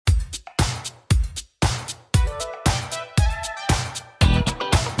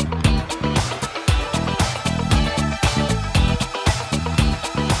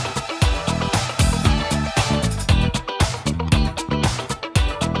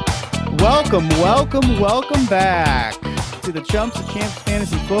Welcome back to the Chumps of Champs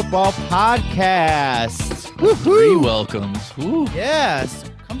Fantasy Football Podcast. Woo-hoo. 3 welcomes. Woo. Yes.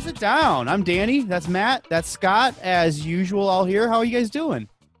 Come sit down. I'm Danny. That's Matt. That's Scott. As usual, all here. How are you guys doing?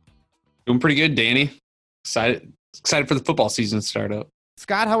 Doing pretty good, Danny. Excited for the football season to start up.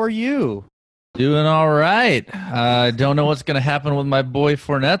 Scott, how are you? Doing all right. I don't know what's going to happen with my boy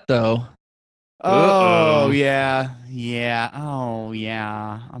Fournette, though. Oh, yeah. Oh,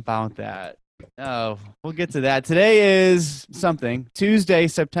 yeah. About that. Oh, we'll get to that. Today is Tuesday,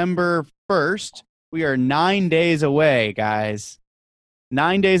 September 1st. We are 9 days away, guys.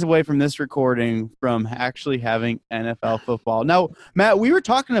 9 days away from this recording from actually having NFL football. Now, Matt, we were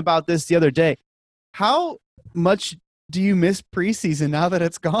talking about this the other day. How much do you miss preseason now that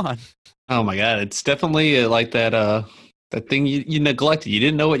it's gone? Oh, my God. It's definitely like that thing you neglected. You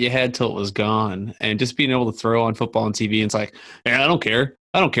didn't know what you had till it was gone. And just being able to throw on football on TV, and it's like, I don't care.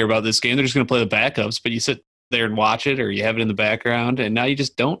 I don't care about this game. They're just going to play the backups. But you sit there and watch it, or you have it in the background, and now you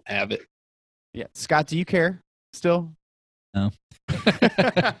just don't have it. Yeah. Scott, do you care still? No.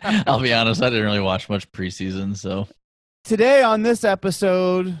 I'll be honest, I didn't really watch much preseason. So today on this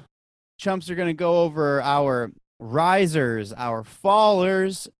episode, Chumps are going to go over our risers, our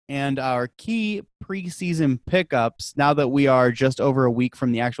fallers, and our key preseason pickups now that we are just over a week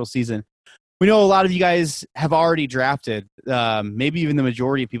from the actual season. We know a lot of you guys have already drafted. Maybe even the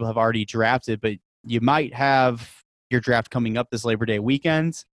majority of people have already drafted, but you might have your draft coming up this Labor Day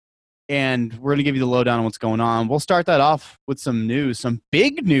weekend. And we're going to give you the lowdown on what's going on. We'll start that off with some news, some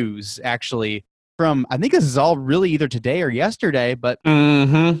big news, actually, from, I think this is all really either today or yesterday, but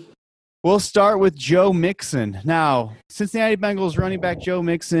we'll start with Joe Mixon. Now, Cincinnati Bengals running back Joe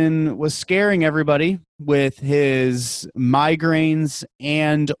Mixon was scaring everybody with his migraines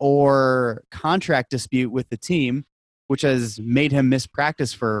and or contract dispute with the team, which has made him miss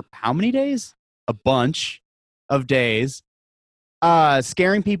practice for how many days? A bunch of days.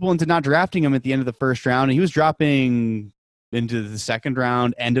 Scaring people into not drafting him at the end of the first round. And he was dropping into the second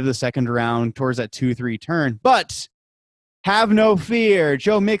round, end of the second round, towards that 2-3 turn. But have no fear.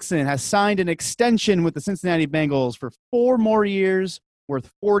 Joe Mixon has signed an extension with the Cincinnati Bengals for 4 more years,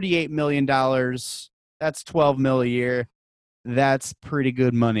 worth $48 million. That's $12 million a year. That's pretty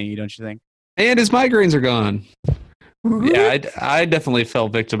good money, don't you think? And his migraines are gone. Yeah, I definitely fell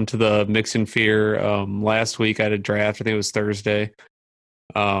victim to the Mixon fear. Last week I had a draft. I think it was Thursday.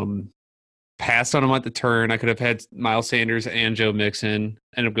 Passed on him at the turn. I could have had Miles Sanders and Joe Mixon.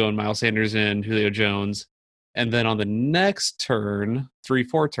 Ended up going Miles Sanders and Julio Jones. And then on the next turn,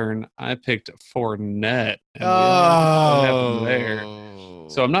 3-4 turn, I picked Fournette. And what happened there?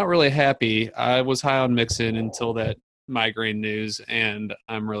 So I'm not really happy. I was high on Mixon until that migraine news, and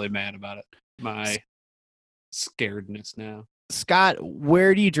I'm really mad about it. My scaredness now. Scott,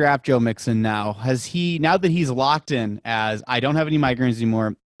 where do you draft Joe Mixon now? Now that he's locked in as I don't have any migraines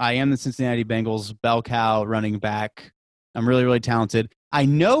anymore, I am the Cincinnati Bengals bell cow running back. I'm really, really talented. I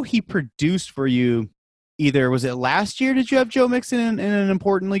know he produced for you. Either was it last year? Did you have Joe Mixon in an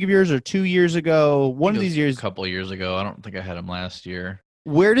important league of yours, or 2 years ago? One of these years, a couple of years ago. I don't think I had him last year.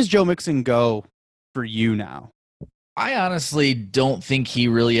 Where does Joe Mixon go for you now? I honestly don't think he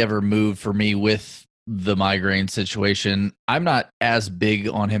really ever moved for me with the migraine situation. I'm not as big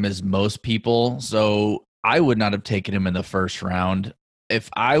on him as most people, so I would not have taken him in the first round.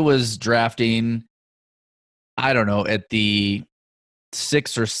 If I was drafting, I don't know, at the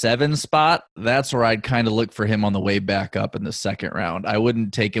 6 or 7 spot, that's where I'd kind of look for him on the way back up in the second round. I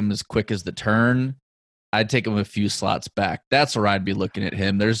wouldn't take him as quick as the turn. I'd take him a few slots back. That's where I'd be looking at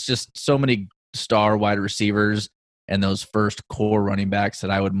him. There's just so many star wide receivers and those first core running backs that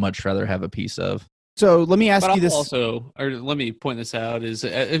I would much rather have a piece of. So let me ask you this. Also, or let me point this out, is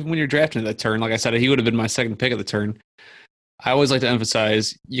when you're drafting the turn, like I said, he would have been my second pick of the turn. I always like to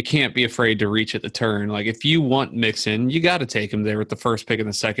emphasize you can't be afraid to reach at the turn. Like if you want Mixon, you got to take him there with the first pick and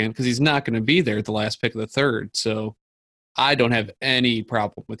the second because he's not going to be there at the last pick of the third. So I don't have any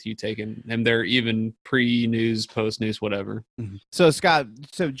problem with you taking him there, even pre-news, post-news, whatever. Mm-hmm. So Scott,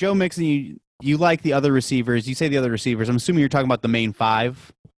 Joe Mixon, you like the other receivers. You say the other receivers. I'm assuming you're talking about the main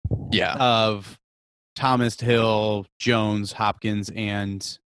 5. Yeah. Of Thomas, Hill, Jones, Hopkins,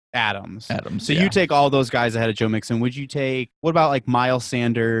 and Adams. So you take all those guys ahead of Joe Mixon. Would you take, what about like Miles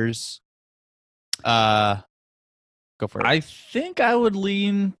Sanders? Go for it. I think I would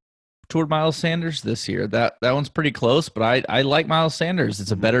lean toward Miles Sanders this year. That one's pretty close, but I like Miles Sanders.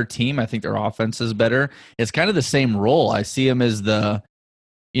 It's a better team. I think their offense is better. It's kind of the same role. I see him as the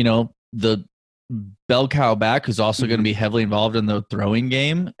bell cow back who's also going to be heavily involved in the throwing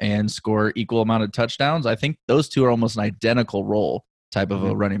game and score equal amount of touchdowns. I think those two are almost an identical role type of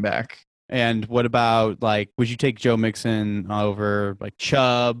a running back. And what about, like, would you take Joe Mixon over, like,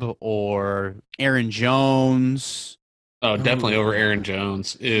 Chubb or Aaron Jones? Oh, definitely over Aaron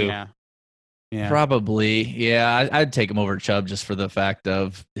Jones. Ew. Yeah. Yeah. Probably. Yeah, I'd take him over Chubb just for the fact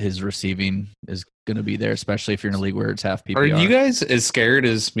of his receiving is going to be there, especially if you're in a league where it's half PPR. Are you guys as scared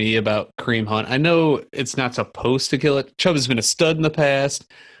as me about Kareem Hunt? I know it's not supposed to kill it. Chubb has been a stud in the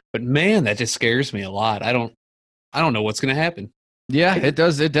past, but man, that just scares me a lot. I don't know what's going to happen. Yeah, it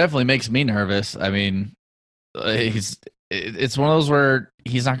does. It definitely makes me nervous. I mean, it's one of those where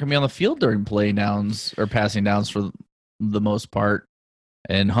he's not going to be on the field during play downs or passing downs for the most part.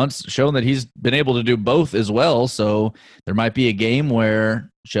 And Hunt's shown that he's been able to do both as well. So there might be a game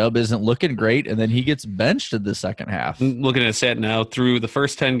where Chubb isn't looking great, and then he gets benched in the second half. Looking at his stat now, through the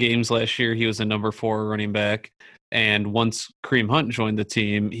first 10 games last year, he was a number 4 running back. And once Kareem Hunt joined the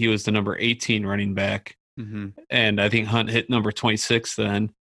team, he was the number 18 running back. Mm-hmm. And I think Hunt hit number 26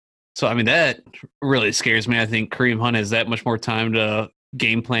 then. So, I mean, that really scares me. I think Kareem Hunt has that much more time to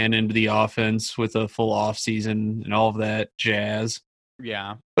game plan into the offense with a full offseason and all of that jazz.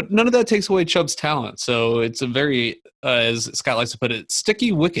 Yeah. But none of that takes away Chubb's talent. So it's a very, as Scott likes to put it,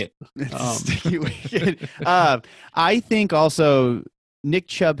 sticky wicket. Sticky wicket. I think also Nick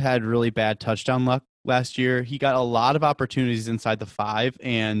Chubb had really bad touchdown luck last year. He got a lot of opportunities inside the 5.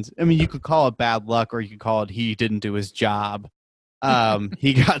 And, I mean, you could call it bad luck or you could call it he didn't do his job.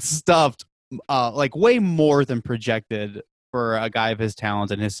 He got stuffed like way more than projected for a guy of his talent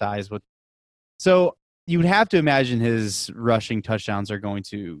and his size. So you would have to imagine his rushing touchdowns are going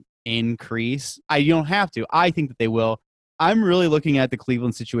to increase. You don't have to. I think that they will. I'm really looking at the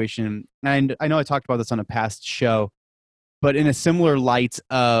Cleveland situation, and I know I talked about this on a past show, but in a similar light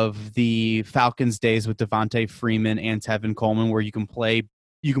of the Falcons days with Devontae Freeman and Tevin Coleman, where you can play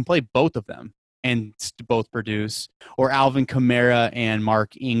both of them and both produce, or Alvin Kamara and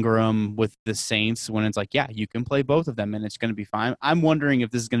Mark Ingram with the Saints, when it's like, yeah, you can play both of them and it's going to be fine. I'm wondering if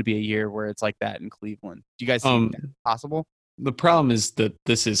this is going to be a year where it's like that in Cleveland. Do you guys think that's possible? The problem is that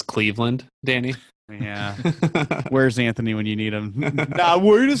this is Cleveland, Danny. Yeah. Where's Anthony when you need him? Nah,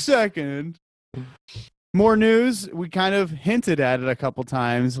 wait a second. More news. We kind of hinted at it a couple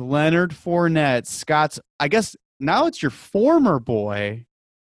times. Leonard Fournette, Scott's, I guess now it's your former boy.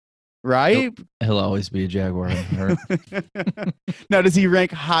 Right? He'll always be a Jaguar. Now, does he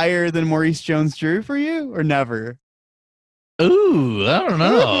rank higher than Maurice Jones-Drew for you, or never? Ooh, I don't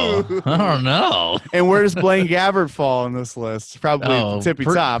know. I don't know. And where does Blaine Gabbert fall on this list? Probably the tippy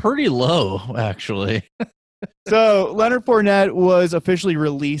top. Pretty low, actually. So Leonard Fournette was officially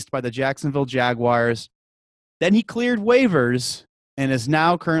released by the Jacksonville Jaguars. Then he cleared waivers and is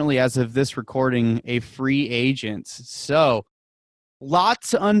now currently, as of this recording, a free agent. So lots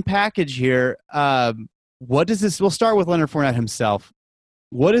to unpackage here. What does this? We'll start with Leonard Fournette himself.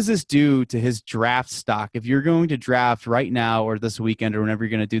 What does this do to his draft stock? If you're going to draft right now or this weekend or whenever you're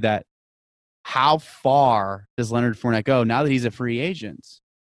going to do that, how far does Leonard Fournette go now that he's a free agent?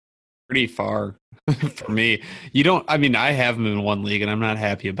 Pretty far for me. I have him in one league and I'm not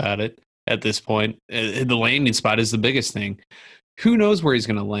happy about it at this point. The landing spot is the biggest thing. Who knows where he's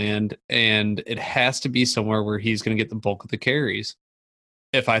going to land, and it has to be somewhere where he's going to get the bulk of the carries.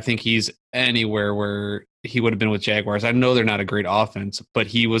 If I think he's anywhere where he would have been with Jaguars, I know they're not a great offense, but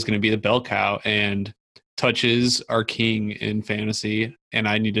he was going to be the bell cow, and touches are king in fantasy, and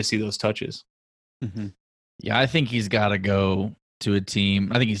I need to see those touches. Mm-hmm. Yeah, I think he's got to go to a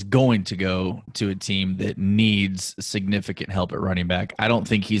team. I think he's going to go to a team that needs significant help at running back. I don't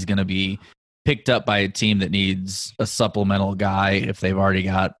think he's going to be picked up by a team that needs a supplemental guy if they've already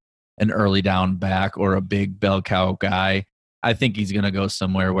got an early down back or a big bell cow guy. I think he's going to go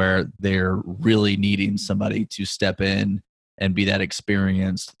somewhere where they're really needing somebody to step in and be that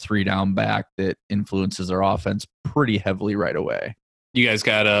experienced 3-down back that influences their offense pretty heavily right away. You guys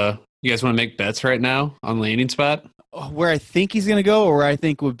want to make bets right now on landing spot? Where I think he's going to go, or where I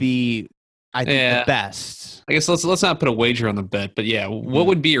think would be, the best. I guess let's not put a wager on the bet, but yeah, what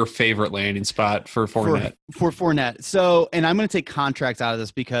would be your favorite landing spot for Fournette? For Fournette. So, and I'm going to take contracts out of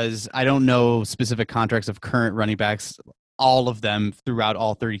this because I don't know specific contracts of current running backs, all of them throughout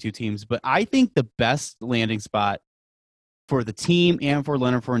all 32 teams. But I think the best landing spot for the team and for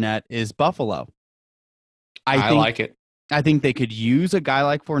Leonard Fournette is Buffalo. I like it. I think they could use a guy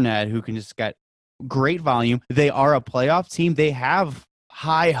like Fournette who can just get great volume. They are a playoff team. They have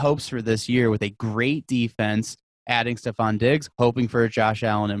high hopes for this year with a great defense, adding Stephon Diggs, hoping for a Josh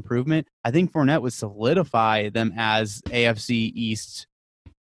Allen improvement. I think Fournette would solidify them as AFC East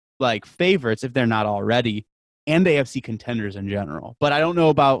favorites if they're not already, and AFC contenders in general. But I don't know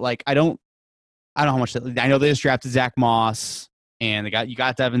about I don't know how much. I know they just drafted Zach Moss, and you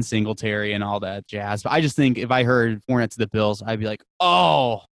got Devin Singletary and all that jazz. But I just think if I heard Fournette to the Bills, I'd be like,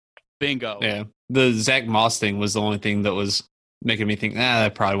 oh, bingo. Yeah. The Zach Moss thing was the only thing that was making me think,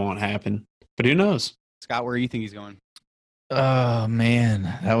 that probably won't happen. But who knows? Scott, where do you think he's going? Oh, man,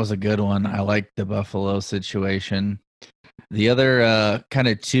 that was a good one. I like the Buffalo situation. The other kind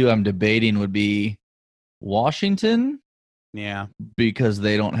of two I'm debating would be Washington. Yeah. Because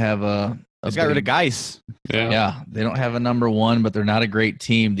they don't have They got rid of Geis. Yeah, they don't have a number one, but they're not a great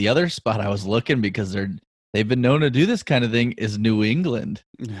team. The other spot I was looking because they've been known to do this kind of thing is New England.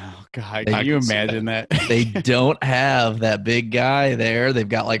 Oh God, can you imagine that? They don't have that big guy there. They've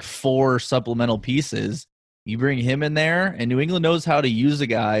got like 4 supplemental pieces. You bring him in there, and New England knows how to use a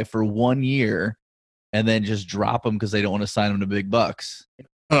guy for 1 year and then just drop him because they don't want to sign him to big bucks.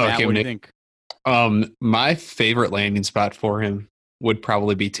 Oh, Matt, okay, what do you think? My favorite landing spot for him would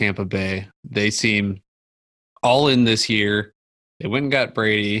probably be Tampa Bay. They seem all in this year. They went and got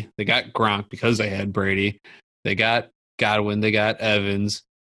Brady. They got Gronk because they had Brady. They got Godwin. They got Evans.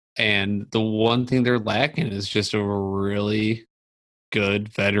 And the one thing they're lacking is just a really good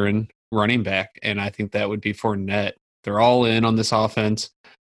veteran running back. And I think that would be Fournette. They're all in on this offense.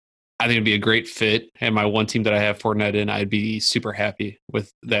 I think it'd be a great fit. And my one team that I have Fournette in, I'd be super happy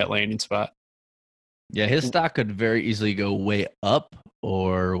with that landing spot. Yeah, his stock could very easily go way up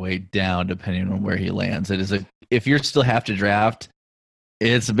or way down depending on where he lands. If you still have to draft,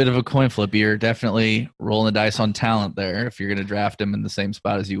 it's a bit of a coin flip. You're definitely rolling the dice on talent there if you're going to draft him in the same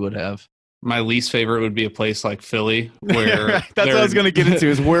spot as you would have. My least favorite would be a place like Philly, where that's what I was going to get into.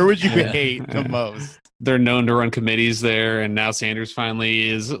 Is where would you hate the most? They're known to run committees there, and now Sanders finally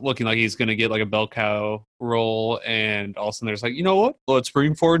is looking like he's going to get like a bell cow role, and all of a sudden there's like, you know what? Let's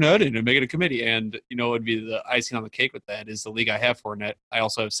bring Fournette in and make it a committee. And you know what would be the icing on the cake with that is the league I have Fournette. I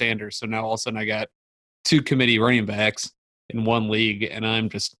also have Sanders, so now all of a sudden I got 2 committee running backs in one league, and I'm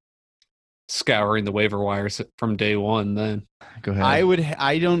just scouring the waiver wires from day one. Then go ahead.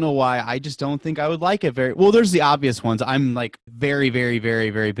 I don't know why. I just don't think I would like it very well. There's the obvious ones. I'm like very, very, very,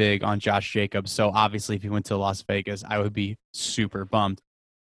 very big on Josh Jacobs. So obviously if he went to Las Vegas, I would be super bummed.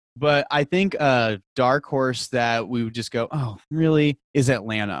 But I think a dark horse that we would just go, oh, really, is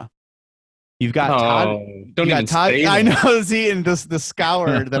Atlanta. You've got Todd. Don't even say that. I know. See, and the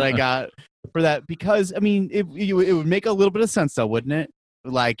scour that I got for that, because I mean, it would make a little bit of sense though, wouldn't it?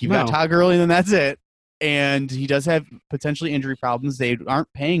 Like, you've got Todd Gurley, and then that's it. And he does have potentially injury problems. They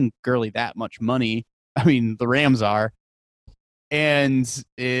aren't paying Gurley that much money. I mean, the Rams are. And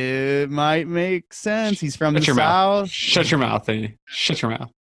it might make sense. He's from the South. Shut your mouth, Andy. Shut your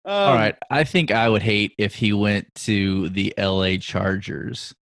mouth. All right. I think I would hate if he went to the LA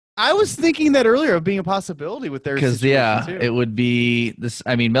Chargers. I was thinking that earlier of being a possibility with their situation, too. It would be this.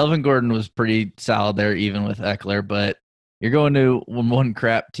 I mean, Melvin Gordon was pretty solid there, even with Eckler, but you're going to one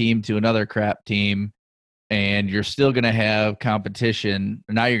crap team to another crap team, and you're still going to have competition.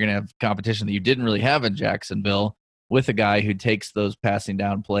 Now you're going to have competition that you didn't really have in Jacksonville with a guy who takes those passing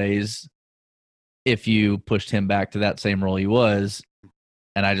down plays if you pushed him back to that same role he was.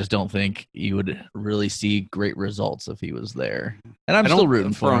 And I just don't think you would really see great results if he was there. And I'm still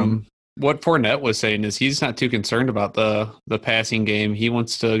rooting for him. What Fournette was saying is he's not too concerned about the passing game. He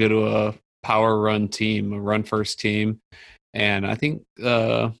wants to go to a power run team, a run first team. And I think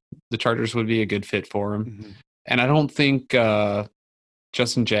the Chargers would be a good fit for him. Mm-hmm. And I don't think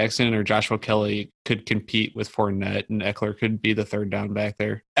Justin Jackson or Joshua Kelly could compete with Fournette, and Eckler could be the third down back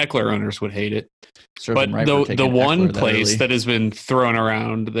there. Eckler owners would hate it. But the one place that has been thrown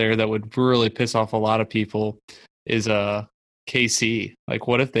around there that would really piss off a lot of people is KC. Like,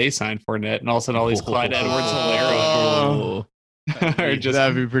 what if they signed Fournette and all of a sudden all these Clyde Edwards-Helaire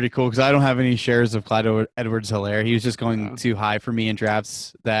that'd be pretty cool, because I don't have any shares of Clyde Edwards-Helaire. He was just going too high for me in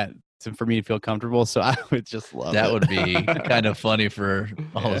drafts for me to feel comfortable, so I would just love that. It. Would be kind of funny for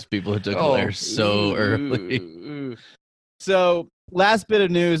all those people who took Helaire so early. So last bit of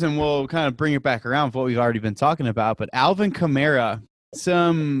news, and we'll kind of bring it back around with what we've already been talking about, but Alvin Kamara,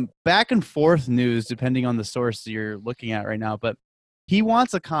 some back and forth news depending on the source you're looking at right now, but he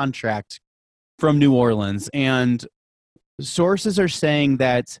wants a contract from New Orleans, and sources are saying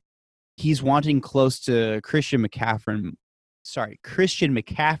that he's wanting close to Christian McCaffrey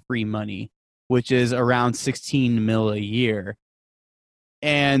money, which is around $16 million a year.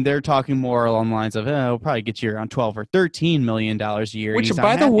 And they're talking more along the lines of, it'll probably get you around $12 or $13 million a year. Which,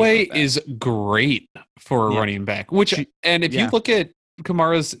 by the way, is great for a running back. And if you look at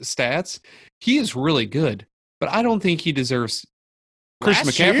Kamara's stats, he is really good. But I don't think he deserves Christian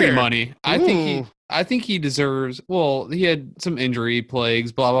McCaffrey money. I think he deserves. Well, he had some injury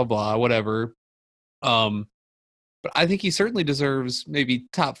plagues, blah blah blah, whatever. But I think he certainly deserves maybe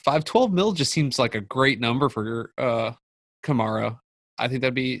top 5. 12 mil just seems like a great number for Kamara. I think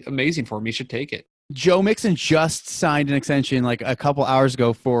that'd be amazing for him. He should take it. Joe Mixon just signed an extension like a couple hours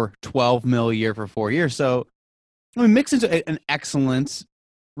ago for 12 mil a year for 4 years. So, I mean, Mixon's an excellent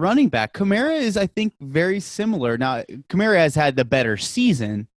running back. Kamara is, I think, very similar. Now, Kamara has had the better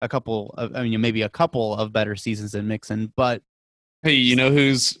season, maybe a couple of better seasons than Mixon, but Hey, you know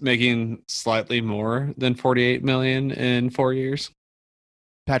who's making slightly more than 48 million in 4 years?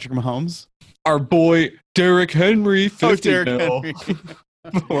 Patrick Mahomes. Our boy Derrick Henry, 50 Derrick mil. Henry.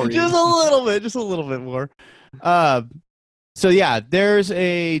 4 years. just a little bit more. So yeah, there's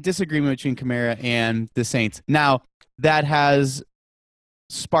a disagreement between Kamara and the Saints. Now, that has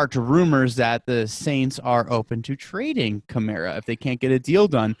sparked rumors that the Saints are open to trading Kamara if they can't get a deal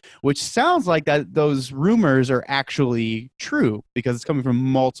done, which sounds like that those rumors are actually true because it's coming from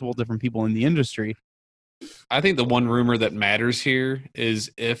multiple different people in the industry. I think the one rumor that matters here is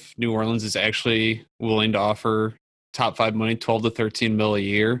if New Orleans is actually willing to offer top 5 money, 12 to 13 mil a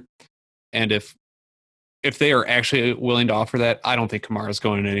year. And if they are actually willing to offer that, I don't think Kamara's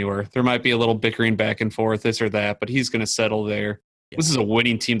going anywhere. There might be a little bickering back and forth, this or that, but he's going to settle there. Yeah. This is a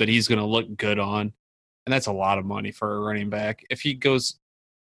winning team that he's going to look good on. And that's a lot of money for a running back. If he goes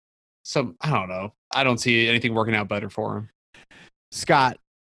I don't know. I don't see anything working out better for him. Scott,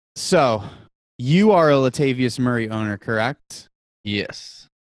 so you are a Latavius Murray owner, correct? Yes.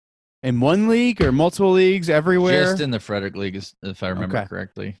 In one league or multiple leagues, everywhere? Just in the Frederick League, if I remember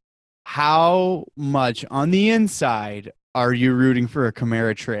correctly. How much on the inside are you rooting for a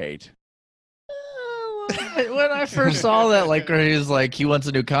Kamara trade? When I first saw that, where he was like, he wants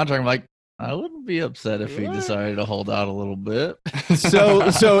a new contract, I'm like, I wouldn't be upset if he decided to hold out a little bit.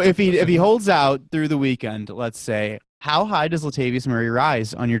 So if he holds out through the weekend, let's say, how high does Latavius Murray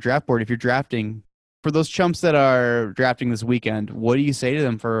rise on your draft board if you're drafting? For those chumps that are drafting this weekend, what do you say to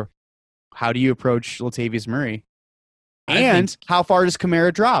them for how do you approach Latavius Murray? And how far does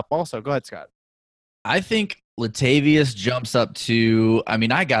Kamara drop? Also, go ahead, Scott. I think Latavius jumps up to,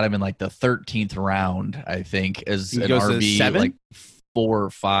 I got him in the 13th round, I think, as an RB, 4 or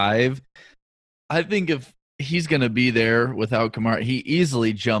 5. I think if he's going to be there without Kamara, he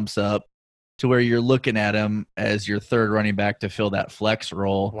easily jumps up to where you're looking at him as your third running back to fill that flex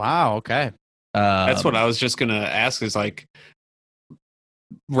role. Wow, okay. That's what I was just going to ask is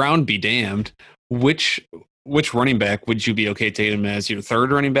round be damned. Which running back would you be okay taking him as your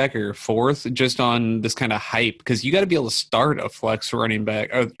third running back or your fourth, just on this kind of hype? Because you got to be able to start a flex running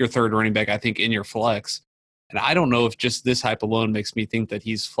back, or your third running back, I think, in your flex. And I don't know if just this hype alone makes me think that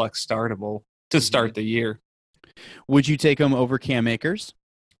he's flex startable to start the year. Would you take him over Cam Akers?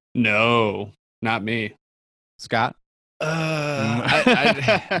 No, not me. Scott?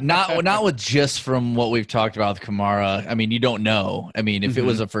 Not with just from what we've talked about with Kamara. You don't know. If it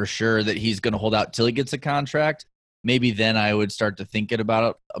was a for sure that he's going to hold out till he gets a contract, maybe then I would start to think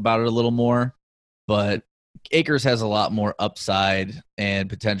about it a little more. But Akers has a lot more upside and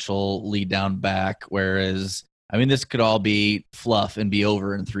potential lead down back, whereas this could all be fluff and be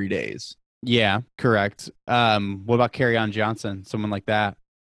over in 3 days. Yeah, correct. What about Kerryon Johnson? Someone like that?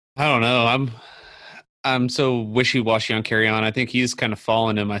 I don't know. I'm so wishy-washy on Kerryon. I think he's kind of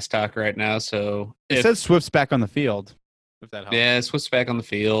fallen in my stock right now. So it says Swift's back on the field. If that helps. Yeah, Swift's back on the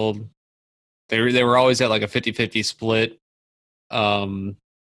field. They were always at a 50-50 split.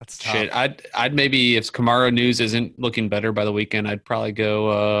 That's tough. Shit. I'd maybe, if Kamara news isn't looking better by the weekend, I'd probably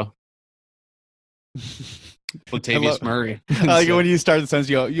go Latavius Murray. When you start the sentence,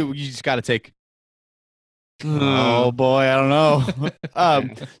 you just got to take. Oh boy, I don't know.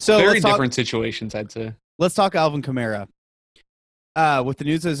 So very different situations, I'd say. Let's talk Alvin Kamara. With the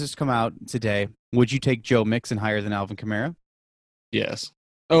news that has just come out today, would you take Joe Mixon higher than Alvin Kamara? Yes.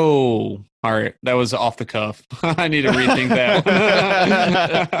 Oh, all right. That was off the cuff. I need to rethink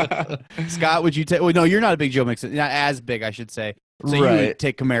that. Scott, would you take? Well, no, you're not a big Joe Mixon. Not as big, I should say. So you would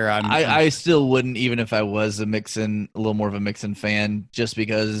take Kamara. I still wouldn't, even if I was a little more of a Mixon fan, just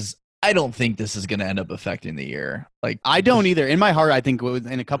because I don't think this is going to end up affecting the year. I don't either. In my heart, I think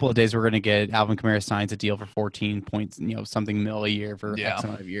in a couple of days we're going to get Alvin Kamara signs a deal for 14 points, something mil a year for X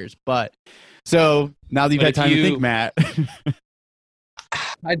amount of years. But so now that you've had time to think, Matt.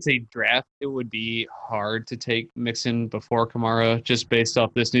 I'd say draft, it would be hard to take Mixon before Kamara just based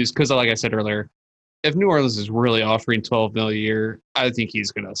off this news. Because like I said earlier, if New Orleans is really offering $12 million a year, I think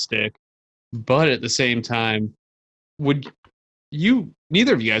he's going to stick. But at the same time,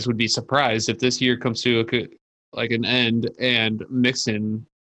 neither of you guys would be surprised if this year comes to an end and Mixon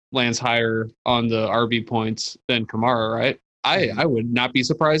lands higher on the RB points than Kamara, right? I would not be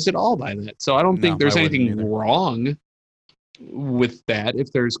surprised at all by that. So I don't think No, there's I wouldn't anything either. wrong with that.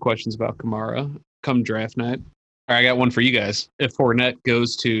 If there's questions about Kamara come draft night. All right, I got one for you guys. If Fournette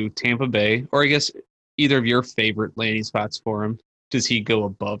goes to Tampa Bay, or I guess either of your favorite landing spots for him, does he go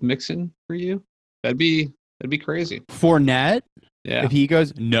above Mixon for you? That'd be crazy. Fournette, Yeah. if he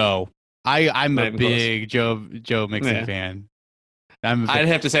goes, no. I'm Not a even close. big Joe Mixon Yeah. fan. I'd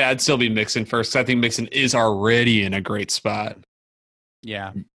have to say I'd still be Mixon first. 'Cause I think Mixon is already in a great spot.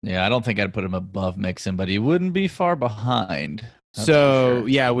 Yeah. Yeah, I don't think I'd put him above Mixon, but he wouldn't be far behind. That's So for sure.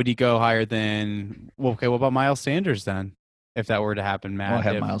 yeah, would he go higher than? Well, okay, what about Miles Sanders then? If that were to happen, Matt, Well, I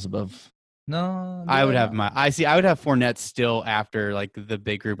have if- Miles above. No, I would have not? I would have Fournette still after like the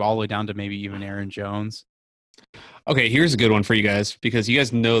big group, all the way down to maybe even Aaron Jones. Okay, here's a good one for you guys because you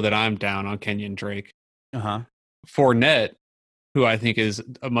guys know that I'm down on Kenyon Drake. Fournette, who I think is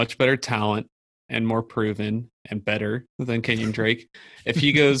a much better talent and more proven and better than Kenyon Drake. If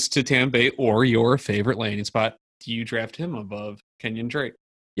he goes to Tampa Bay or your favorite landing spot, do you draft him above Kenyon Drake?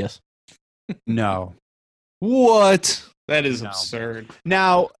 Yes. No. What? That is No. absurd.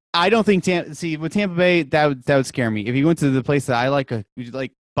 Now I don't think with Tampa Bay that would scare me. If you went to the place that I like,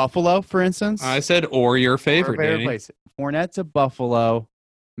 like Buffalo, for instance, I said or your or favorite, Danny. place. Fournette to Buffalo,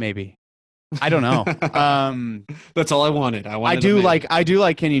 maybe. I don't know. That's all I wanted. I do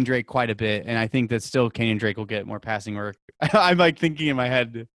like Kenyon Drake quite a bit, and I think that still Kenyon Drake will get more passing work. I'm like thinking in my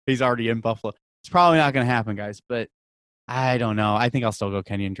head he's already in Buffalo. It's probably not going to happen, guys, but I don't know. I think I'll still go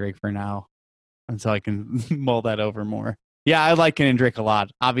Kenyon Drake for now until I can mull that over more. Yeah, I like Kenyon Drake a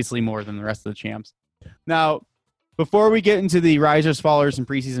lot, obviously more than the rest of the champs. Now, before we get into the risers, fallers, and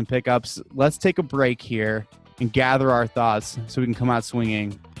preseason pickups, let's take a break here and gather our thoughts so we can come out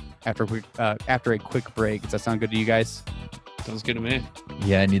swinging after a quick break. Does that sound good to you guys? Sounds good to me.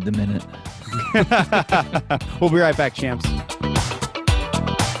 Yeah, I need the minute. We'll be right back, champs.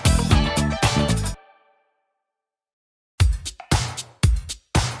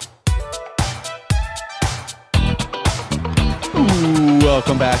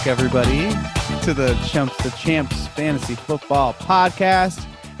 Welcome back, everybody, to the Champs Fantasy Football Podcast.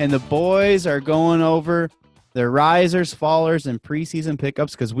 And the boys are going over the risers, fallers, and preseason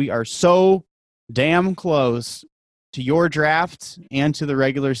pickups because we are so damn close to your draft and to the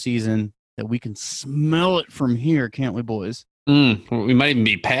regular season that we can smell it from here, can't we, boys? We might even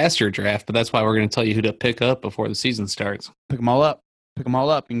be past your draft, but that's why we're going to tell you who to pick up before the season starts. Pick them all up. You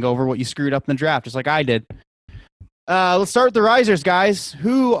can go over what you screwed up in the draft, just like I did. Let's start with the risers, guys.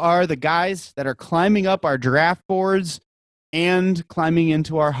 Who are the guys that are climbing up our draft boards and climbing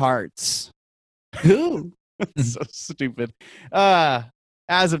into our hearts? Who? So stupid.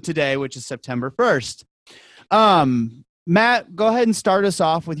 As of today, which is September 1st. Matt, go ahead and start us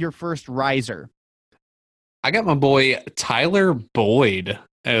off with your first riser. I got my boy Tyler Boyd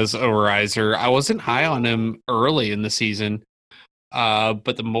as a riser. I wasn't high on him early in the season,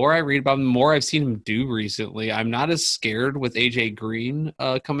 but the more I read about him, the more I've seen him do recently. I'm not as scared with AJ Green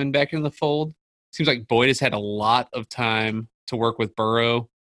coming back in the fold. Seems like Boyd has had a lot of time to work with Burrow,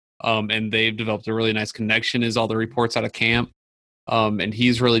 and they've developed a really nice connection, is all the reports out of camp. And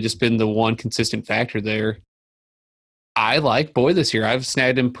he's really just been the one consistent factor there. I like Boyd this year. I've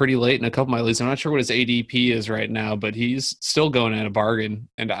snagged him pretty late in a couple of my leagues. I'm not sure what his ADP is right now, but he's still going at a bargain.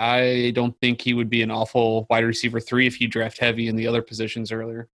 And I don't think he would be an awful wide receiver 3 if you draft heavy in the other positions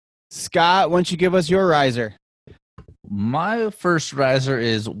earlier. Scott, why don't you give us your riser? My first riser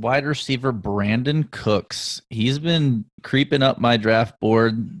is wide receiver Brandon Cooks. He's been creeping up my draft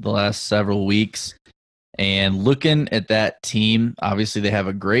board the last several weeks. And looking at that team, obviously they have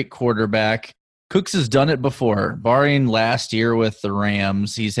a great quarterback. Cooks has done it before, barring last year with the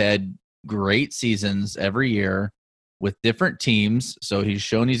Rams. He's had great seasons every year with different teams, so he's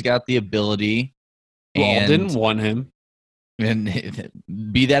shown he's got the ability. Walden won him. And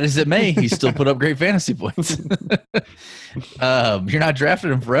be that as it may, he still put up great fantasy points. You're not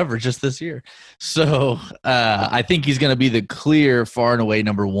drafting him forever, just this year. So I think he's going to be the clear, far and away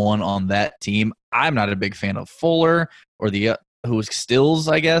number one on that team. I'm not a big fan of Fuller or the who is Stills,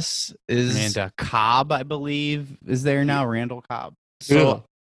 I guess, is And Cobb, I believe, is there now. Randall Cobb. So,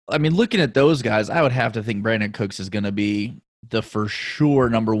 I mean, looking at those guys, I would have to think Brandon Cooks is going to be the for sure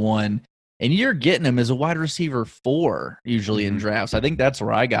number one. And you're getting him as a wide receiver 4 usually in drafts. I think that's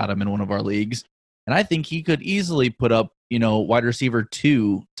where I got him in one of our leagues. And I think he could easily put up, wide receiver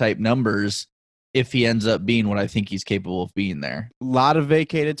 2 type numbers if he ends up being what I think he's capable of being there. A lot of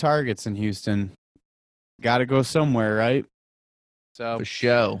vacated targets in Houston. Got to go somewhere, right? So For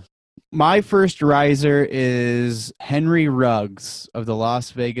show. my first riser is Henry Ruggs of the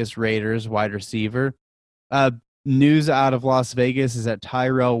Las Vegas Raiders, wide receiver. News out of Las Vegas is that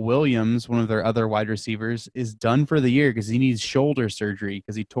Tyrell Williams, one of their other wide receivers, is done for the year because he needs shoulder surgery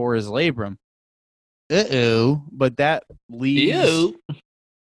because he tore his labrum. But that leaves Ew.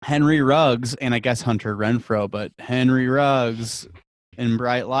 Henry Ruggs and I guess Hunter Renfrow, but Henry Ruggs in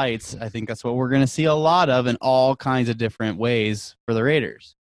bright lights. I think that's what we're going to see a lot of in all kinds of different ways for the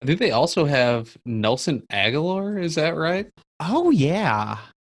Raiders. I think they also have Nelson Aguilar. Is that right? Oh, yeah.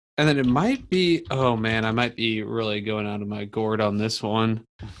 And then it might be, oh man, I might be really going out of my gourd on this one.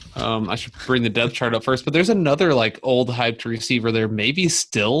 I should bring the depth chart up first, but there's another like old hyped receiver there, maybe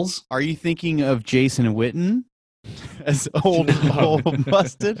Stills. Are you thinking of Jason Witten as old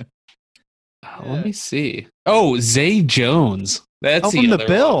busted? Let me see. Oh, Zay Jones. That's from the other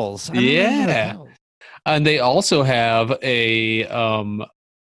Bills. one. Yeah. And they also have a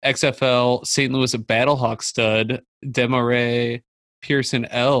XFL St. Louis Battlehawk stud, Demaray Pearson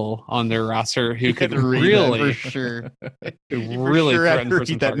L on their roster, who could really, for sure, really threaten for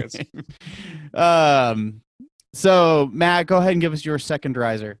some targets. So Matt, go ahead and give us your second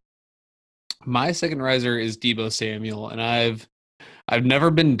riser. My second riser is Deebo Samuel, and I've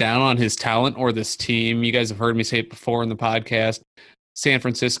never been down on his talent or this team. You guys have heard me say it before in the podcast. San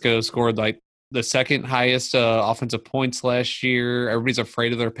Francisco scored like the second highest offensive points last year. Everybody's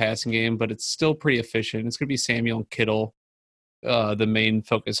afraid of their passing game, but it's still pretty efficient. It's going to be Samuel and Kittle, the main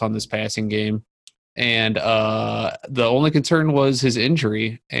focus on this passing game. And the only concern was his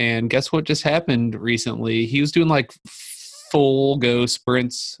injury. And guess what just happened recently? He was doing like full go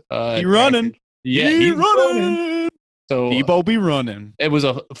sprints. He running. Yeah, he's running. So Deebo be running. It was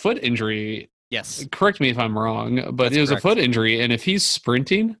a foot injury. Yes. Correct me if I'm wrong, but That's it was correct. a foot injury. And if he's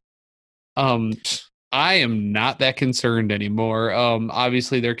sprinting, I am not that concerned anymore.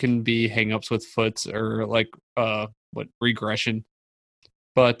 Obviously there can be hangups with foots or like regression,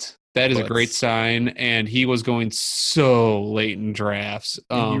 but that is a great sign. And he was going so late in drafts.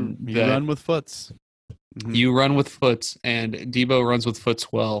 You run with foots. Mm-hmm. You run with foots, and Deebo runs with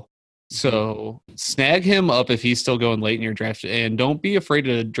foots well. So snag him up if he's still going late in your draft, and don't be afraid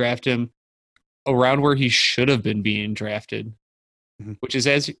to draft him around where he should have been being drafted, which is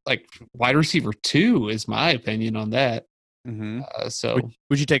as like wide receiver 2 is my opinion on that. So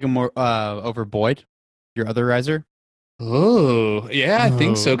would you take him more over Boyd, your other riser? Oh yeah, I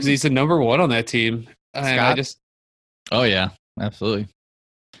think so because he's the number 1 on that team. And oh yeah, absolutely.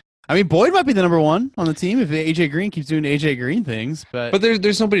 I mean, Boyd might be the number 1 on the team if AJ Green keeps doing AJ Green things, but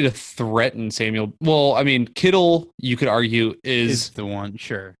there's nobody to threaten Samuel. Well, I mean, Kittle, you could argue is the one,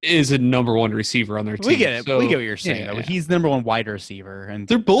 sure, is a number 1 receiver on their team. We get it. So, we get what you're saying. Yeah. He's the number 1 wide receiver, and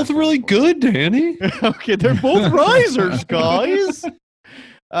they're both really good, Danny. Okay, they're both risers, guys.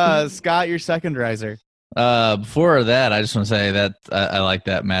 Scott, your second riser. Before that, I just want to say that I like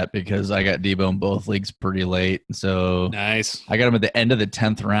that, Matt, because I got Deebo in both leagues pretty late. So nice. I got him at the end of the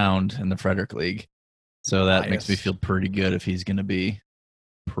 10th round in the Frederick League. So that makes me feel pretty good if he's going to be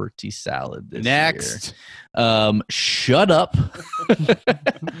pretty solid this year. Shut up.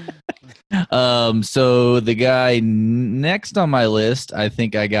 So the guy next on my list, I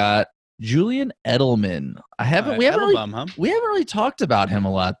think I got Julian Edelman. We haven't really talked about him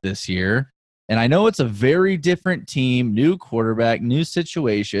a lot this year. And I know it's a very different team, new quarterback, new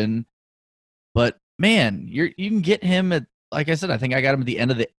situation. But, man, you can get him at, like I said, I think I got him at the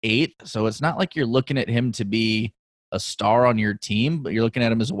end of the 8th. So it's not like you're looking at him to be a star on your team, but you're looking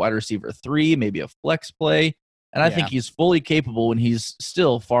at him as a wide receiver 3, maybe a flex play. And I think he's fully capable when he's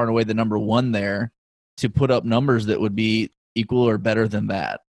still far and away the number 1 there to put up numbers that would be equal or better than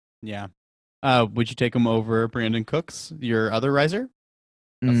that. Yeah. Would you take him over Brandon Cooks, your other riser?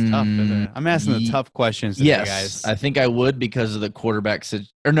 That's tough, isn't it? I'm asking the tough questions today, guys. I think I would because of the quarterback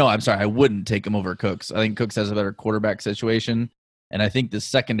I wouldn't take him over Cooks. I think Cooks has a better quarterback situation, and I think the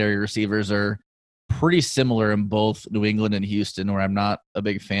secondary receivers are pretty similar in both New England and Houston, where I'm not a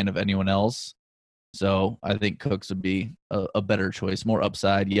big fan of anyone else. So I think Cooks would be a better choice, more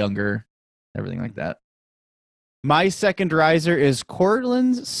upside, younger, everything like that. My second riser is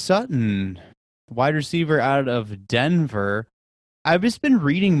Courtland Sutton, wide receiver out of Denver. I've just been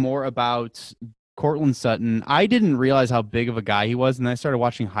reading more about Courtland Sutton. I didn't realize how big of a guy he was, and I started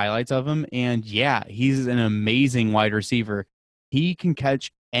watching highlights of him. And yeah, he's an amazing wide receiver. He can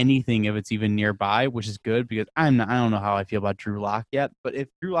catch anything if it's even nearby, which is good because I don't know how I feel about Drew Lock yet. But if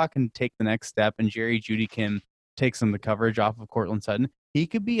Drew Lock can take the next step and Jerry Jeudy can take some of the coverage off of Courtland Sutton, he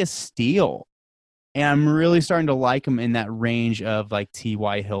could be a steal. And I'm really starting to like him in that range of like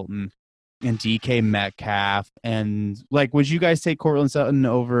T.Y. Hilton and DK Metcalf. And like, would you guys take Courtland Sutton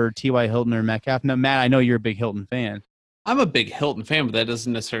over T.Y. Hilton or Metcalf? No, Matt, I know you're a big Hilton fan. I'm a big Hilton fan, but that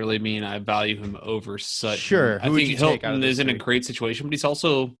doesn't necessarily mean I value him over Sutton. Sure. I Who would think you take out of Hilton those is in a three? great situation, but he's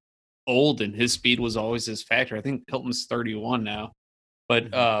also old, and his speed was always his factor. I think Hilton's 31 now.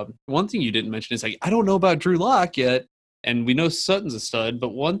 But one thing you didn't mention is like I don't know about Drew Lock yet, and we know Sutton's a stud. But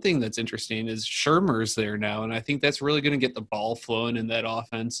one thing that's interesting is Shermer's there now, and I think that's really going to get the ball flowing in that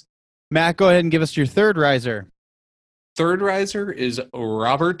offense. Matt, go ahead and give us your third riser. Third riser is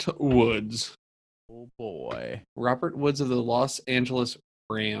Robert Woods. Oh boy, Robert Woods of the Los Angeles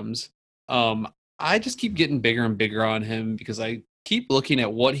Rams. I just keep getting bigger and bigger on him because I keep looking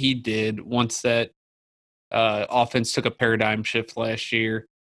at what he did once that offense took a paradigm shift last year.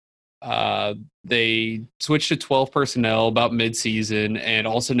 They switched to 12 personnel about midseason, and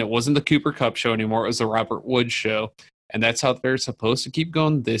all of a sudden it wasn't the Cooper Kupp show anymore. It was the Robert Woods show. And that's how they're supposed to keep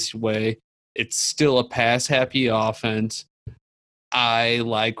going this way. It's still a pass-happy offense. I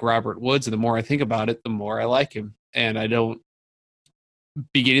like Robert Woods, and the more I think about it, the more I like him. And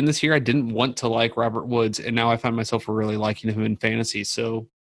beginning this year, I didn't want to like Robert Woods, and now I find myself really liking him in fantasy. So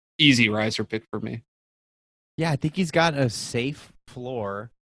easy riser pick for me. Yeah, I think he's got a safe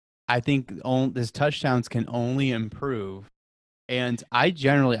floor. I think his touchdowns can only improve. And I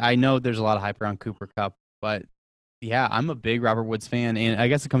know there's a lot of hype around Cooper Kupp, but yeah, I'm a big Robert Woods fan. And I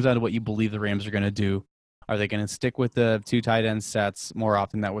guess it comes down to what you believe the Rams are going to do. Are they going to stick with the 2 tight end sets more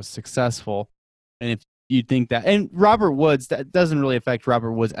often that was successful? And if you think that, and Robert Woods, that doesn't really affect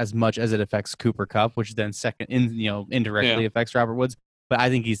Robert Woods as much as it affects Cooper Kupp, which then indirectly affects Robert Woods. But I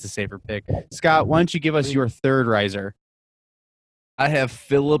think he's the safer pick. Scott, why don't you give us your third riser? I have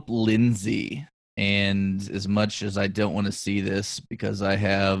Philip Lindsay. And as much as I don't want to see this because I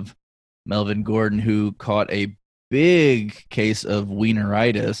have Melvin Gordon, who caught a big case of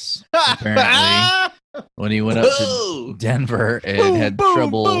wieneritis, apparently, when he went up to Denver and had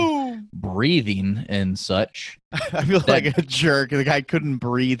trouble breathing and such. I feel like a jerk. The guy couldn't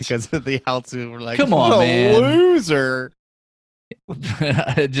breathe because of the altitude. We're like, come on, man. Loser.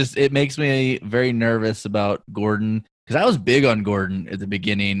 It makes me very nervous about Gordon because I was big on Gordon at the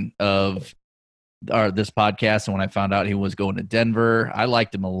beginning of this podcast, and when I found out he was going to Denver, I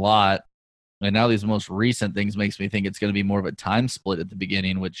liked him a lot. And now these most recent things makes me think it's going to be more of a time split at the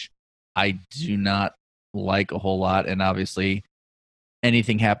beginning, which I do not like a whole lot. And obviously,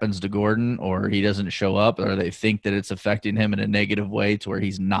 anything happens to Gordon or he doesn't show up or they think that it's affecting him in a negative way to where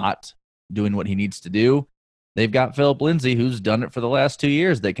he's not doing what he needs to do, they've got Philip Lindsay, who's done it for the last 2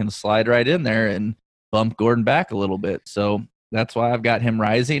 years, that can slide right in there and bump Gordon back a little bit. So that's why I've got him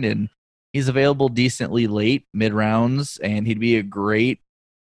rising, and he's available decently late, mid-rounds, and he'd be a great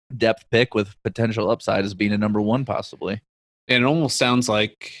depth pick with potential upside as being a number 1 possibly. And it almost sounds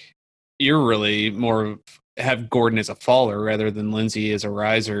like you're really more have Gordon as a faller rather than Lindsay as a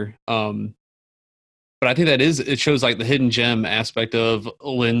riser. But I think it shows like the hidden gem aspect of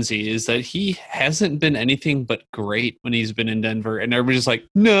Lindsay is that he hasn't been anything but great when he's been in Denver. And everybody's just like,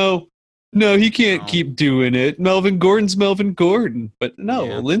 no, he can't keep doing it. Melvin Gordon's Melvin Gordon. But no,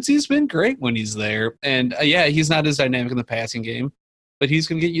 Lindsay's been great when he's there. And he's not as dynamic in the passing game, but he's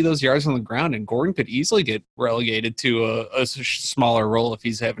going to get you those yards on the ground. And Gordon could easily get relegated to a smaller role if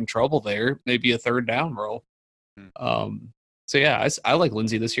he's having trouble there, maybe a third down role. I like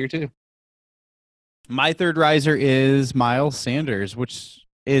Lindsay this year too. My third riser is Miles Sanders, which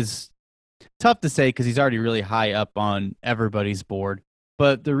is tough to say because he's already really high up on everybody's board.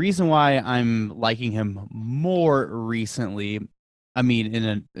 But the reason why I'm liking him more recently, I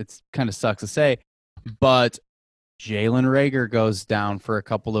mean, it's kind of sucks to say, but Jalen Reagor goes down for a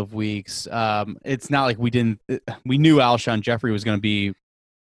couple of weeks. It's not like we knew Alshon Jeffrey was going to be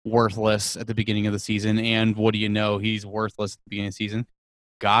worthless at the beginning of the season, and what do you know? He's worthless at the beginning of the season.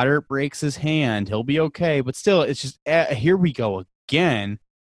 Goddard breaks his hand. He'll be okay, but still, it's just here we go again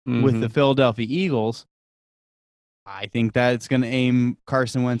with the Philadelphia Eagles. I think that it's going to aim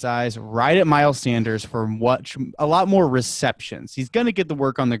Carson Wentz's eyes right at Miles Sanders for a lot more receptions. He's going to get the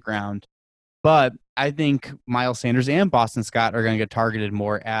work on the ground, but I think Miles Sanders and Boston Scott are going to get targeted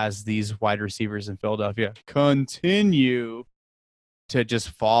more as these wide receivers in Philadelphia continue to just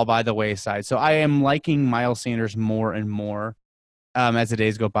fall by the wayside. So I am liking Miles Sanders more and more as the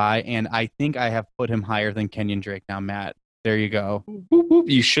days go by, and I think I have put him higher than Kenyon Drake now, Matt. There you go.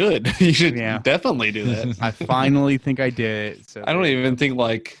 You should. You should definitely do that. I finally think I did it. So I don't even think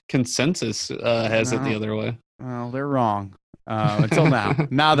like consensus has it the other way. Well, they're wrong until now.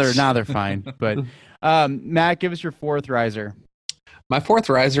 Now they're fine. But Matt, give us your fourth riser. My fourth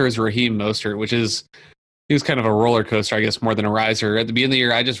riser is Raheem Mostert, he was kind of a roller coaster, I guess, more than a riser. At the beginning of the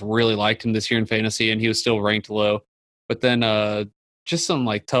year, I just really liked him this year in fantasy, and he was still ranked low. But then just some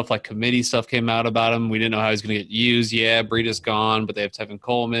like tough like committee stuff came out about him. We didn't know how he's going to get used. Yeah, Breida's gone, but they have Tevin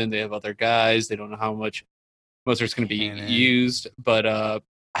Coleman. They have other guys. They don't know how much Mostert's going to be used. But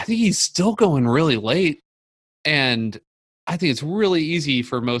I think he's still going really late. And I think it's really easy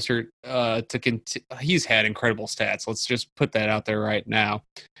for Mostert to continue. He's had incredible stats. Let's just put that out there right now.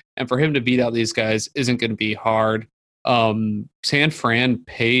 And for him to beat out these guys isn't going to be hard. San Fran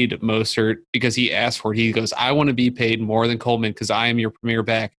paid Mostert because he asked for it. He goes, I want to be paid more than Coleman because I am your premier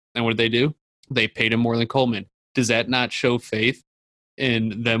back. And what did they do? They paid him more than Coleman. Does that not show faith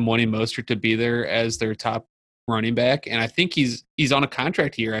in them wanting Mostert to be there as their top running back? And I think he's on a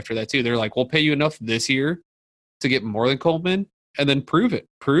contract year after that too. They're like, we'll pay you enough this year to get more than Coleman, and then prove it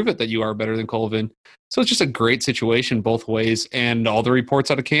that you are better than Coleman. So it's just a great situation both ways. And all the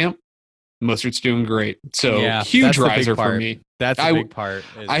reports out of camp, Mostert's doing great. So huge riser for me. That's a big part.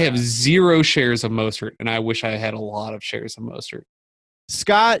 I have 0 shares of Mostert, and I wish I had a lot of shares of Mostert.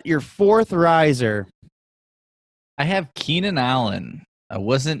 Scott, your 4th riser. I have Keenan Allen. I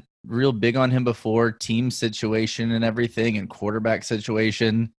wasn't real big on him before, team situation and everything, and quarterback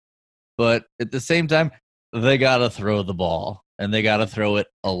situation. But at the same time, they got to throw the ball, and they got to throw it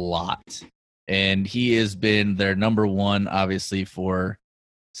a lot. And he has been their number one, obviously, for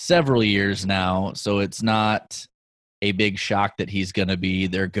several years now. So it's not a big shock that he's going to be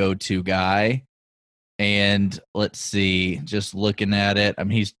their go-to guy. And let's see, just looking at it, I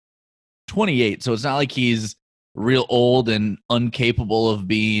mean, he's 28, so it's not like he's real old and incapable of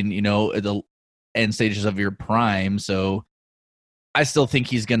being, at the end stages of your prime. So I still think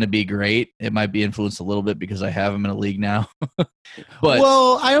he's going to be great. It might be influenced a little bit because I have him in a league now.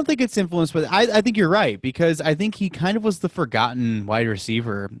 Well, I don't think it's influenced, but I think you're right, because I think he kind of was the forgotten wide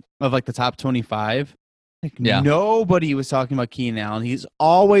receiver of like the top 25. Nobody was talking about Keenan Allen. He's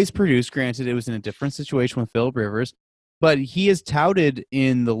always produced. Granted, it was in a different situation with Phillip Rivers, but he is touted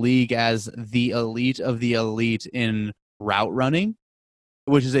in the league as the elite of the elite in route running,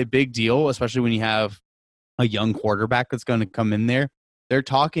 which is a big deal, especially when you have a young quarterback that's going to come in there. They're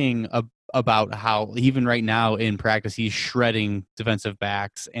talking about how even right now in practice, he's shredding defensive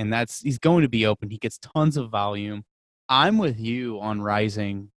backs, and he's going to be open. He gets tons of volume. I'm with you on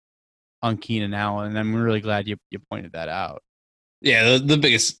rising on Keenan Allen, and I'm really glad you pointed that out. Yeah,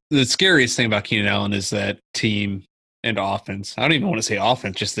 the scariest thing about Keenan Allen is that team and offense. I don't even want to say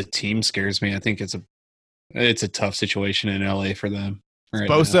offense, just the team scares me. I think it's a tough situation in LA for them. Right,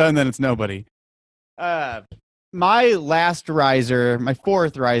 Bosa now. And then it's nobody. My last riser, my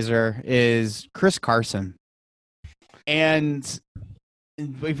 4th riser, is Chris Carson. And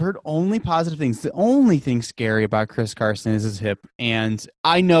we've heard only positive things. The only thing scary about Chris Carson is his hip. And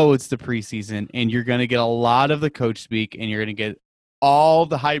I know it's the preseason, and you're going to get a lot of the coach speak, and you're going to get all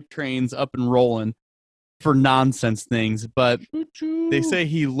the hype trains up and rolling for nonsense things. But they say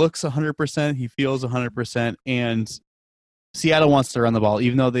he looks 100%, he feels 100%, and Seattle wants to run the ball,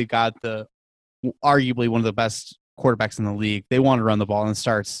 even though they got arguably one of the best quarterbacks in the league. They want to run the ball, and it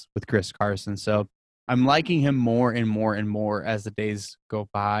starts with Chris Carson. So I'm liking him more and more and more as the days go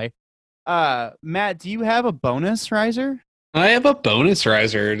by. Matt, do you have a bonus riser? I have a bonus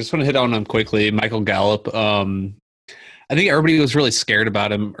riser. Just want to hit on him quickly. Michael Gallup. I think everybody was really scared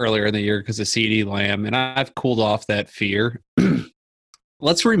about him earlier in the year because of CeeDee Lamb, and I've cooled off that fear.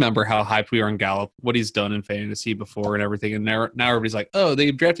 Let's remember how hyped we are on Gallup, what he's done in fantasy before and everything. And now everybody's like, oh,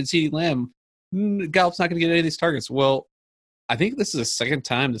 they drafted CeeDee Lamb. Gallup's not going to get any of these targets. Well, I think this is the second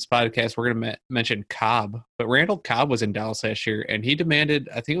time this podcast we're going to mention Cobb. But Randall Cobb was in Dallas last year, and he demanded,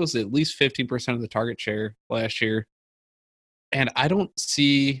 I think it was at least 15% of the target share last year. And I don't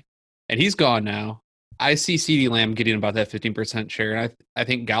see, and he's gone now. I see CeeDee Lamb getting about that 15% share. And I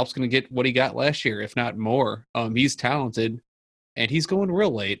think Gallup's going to get what he got last year, if not more. He's talented. And he's going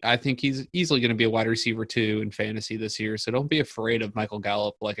real late. I think he's easily going to be a wide receiver 2 in fantasy this year. So don't be afraid of Michael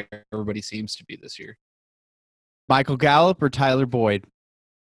Gallup like everybody seems to be this year. Michael Gallup or Tyler Boyd?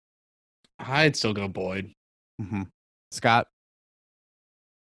 I'd still go Boyd. Mm-hmm. Scott?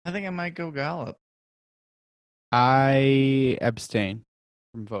 I think I might go Gallup. I abstain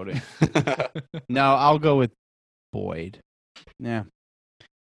from voting. No, I'll go with Boyd. Yeah.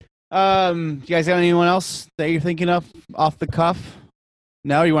 You guys got anyone else that you're thinking of off the cuff?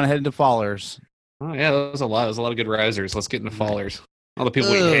 No, you want to head into fallers? Oh yeah, that was a lot. There's a lot of good risers. Let's get into fallers. All the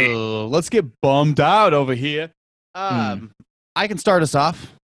people we hate. Let's get bummed out over here. I can start us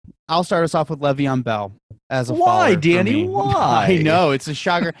off. I'll start us off with Le'Veon Bell as a faller. Why, Danny? Why? I know it's a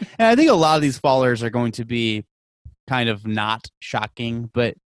shocker, and I think a lot of these fallers are going to be kind of not shocking,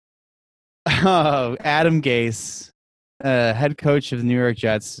 but Adam Gase head coach of the New York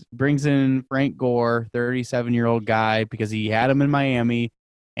Jets, brings in Frank Gore, 37-year-old guy, because he had him in Miami.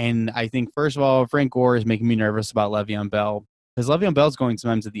 And I think, first of all, Frank Gore is making me nervous about Le'Veon Bell, because Le'Veon Bell's going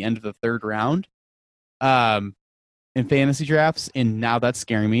sometimes at the end of the third round in fantasy drafts, and now that's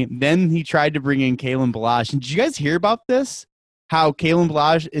scaring me. Then he tried to bring in Kalen Ballage. And did you guys hear about this? How Kalen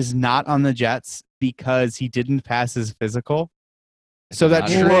Ballage is not on the Jets because he didn't pass his physical. So that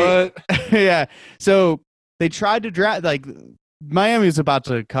trade, yeah. So they tried to draft, like, Miami was about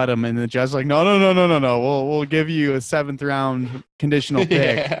to cut him, and the Jets like, no. We'll give you a 7th round conditional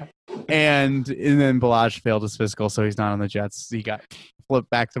pick. Yeah. And then Ballage failed his physical, so he's not on the Jets. He got flipped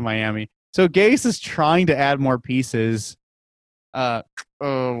back to Miami. So Gase is trying to add more pieces. Leonard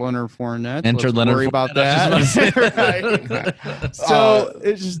Fournette. Enter Leonard worry Fournette. about that. Right. So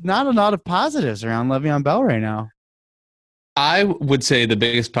it's just not a lot of positives around Le'Veon Bell right now. I would say the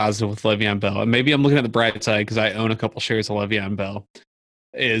biggest positive with Le'Veon Bell, and maybe I'm looking at the bright side because I own a couple shares of Le'Veon Bell,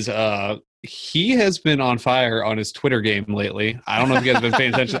 is he has been on fire on his Twitter game lately. I don't know if you guys have been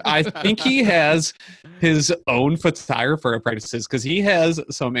paying attention. I think he has his own photographer at practices because he has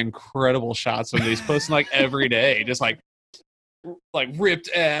some incredible shots of he's posting like every day, just like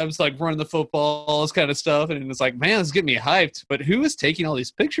ripped abs, like running the football, this kind of stuff. And it's like, man, it's getting me hyped. But who is taking all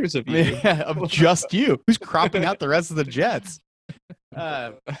these pictures of you? Yeah, of just you. Who's cropping out the rest of the Jets?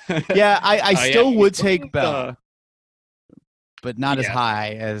 I still would take Bell, but not as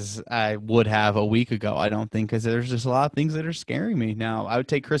high as I would have a week ago, I don't think, because there's just a lot of things that are scaring me now. I would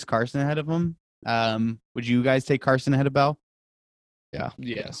take Chris Carson ahead of him. Would you guys take Carson ahead of Bell? Yeah.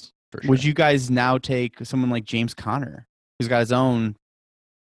 Yes. For sure. Would you guys now take someone like James Conner, who's got his own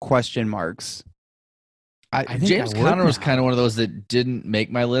question marks? I think James I would Conner was now. kind of one of those that didn't make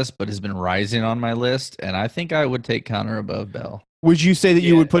my list, but has been rising on my list, and I think I would take Conner above Bell. Would you say that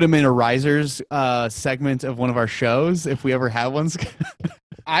you would put him in a risers segment of one of our shows if we ever have one?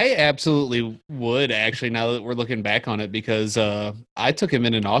 I absolutely would, actually, now that we're looking back on it, because I took him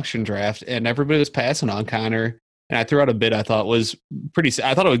in an auction draft, and everybody was passing on Connor, and I threw out a bid I thought was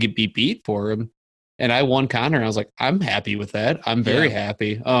I thought it would be beat for him, and I won Connor, and I was like, I'm happy with that. I'm very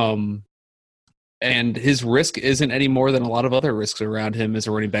happy. And his risk isn't any more than a lot of other risks around him as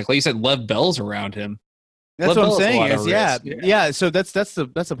a running back. Like you said, Lev Bell's around him. That's what I'm saying. Is, So that's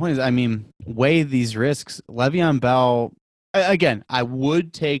the point. Is, I mean, weigh these risks. Le'Veon Bell. Again, I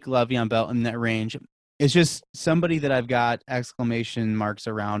would take Le'Veon Bell in that range. It's just somebody that I've got exclamation marks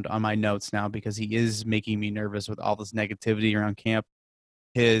around on my notes now because he is making me nervous with all this negativity around camp.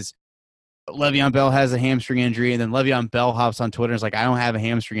 Le'Veon Bell has a hamstring injury, and then Le'Veon Bell hops on Twitter and is like, I don't have a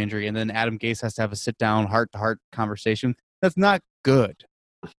hamstring injury. And then Adam Gase has to have a sit-down, heart-to-heart conversation. That's not good.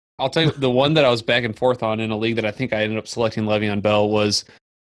 I'll tell you, the one that I was back and forth on in a league that I think I ended up selecting Le'Veon Bell was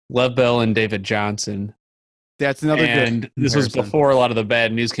Lev Bell and David Johnson. That's another and good this was comparison. before a lot of the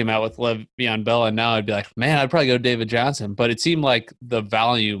bad news came out with Le'Veon Bell, and now I'd be like, man, I'd probably go David Johnson. But it seemed like the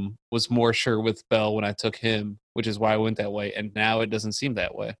volume was more sure with Bell when I took him, which is why I went that way. And now it doesn't seem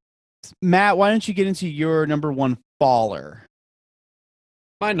that way. Matt, why don't you get into your number one faller?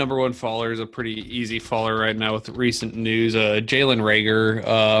 My number one faller is a pretty easy faller right now with recent news. Jalen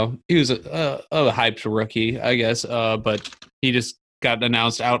Reagor, he was a hyped rookie, I guess, but he just got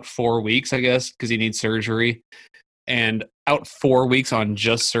announced out 4 weeks, I guess, because he needs surgery. And out 4 weeks on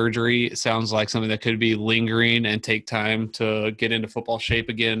just surgery sounds like something that could be lingering and take time to get into football shape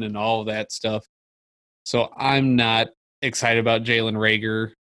again and all of that stuff. So I'm not excited about Jalen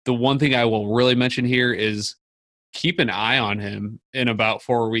Reagor. The one thing I will really mention here is keep an eye on him in about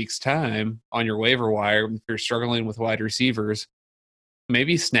 4 weeks' time on your waiver wire. If you're struggling with wide receivers,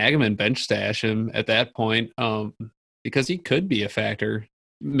 maybe snag him and bench stash him at that point, because he could be a factor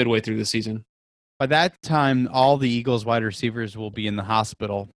midway through the season. By that time, all the Eagles wide receivers will be in the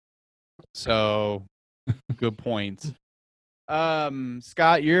hospital. So, good point.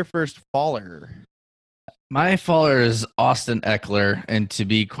 Scott, your first faller. My faller is Austin Eckler, and to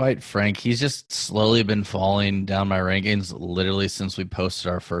be quite frank, he's just slowly been falling down my rankings literally since we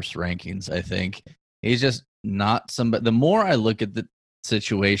posted our first rankings, I think. He's just not somebody. The more I look at the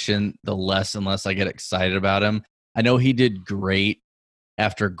situation, the less and less I get excited about him. I know he did great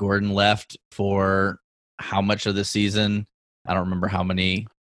after Gordon left for how much of the season? I don't remember how many.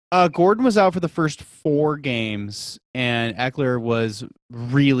 Gordon was out for the first 4 games, and Eckler was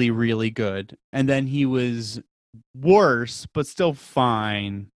really, really good. And then he was worse, but still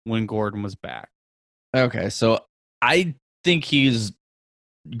fine when Gordon was back. Okay, so I think he's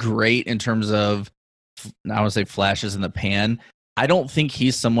great in terms of, I would say, flashes in the pan. I don't think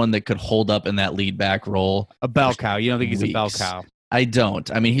he's someone that could hold up in that lead back role. A bell cow. You don't think he's a bell weeks. cow? I don't.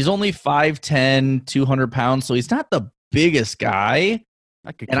 I mean, he's only 5'10", 200 pounds, so he's not the biggest guy.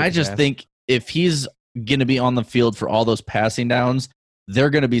 And I just think if he's going to be on the field for all those passing downs, they're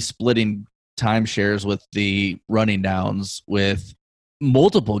going to be splitting timeshares with the running downs with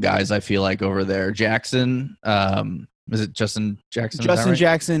multiple guys, I feel like, over there. Jackson, is it Justin Jackson? Justin right?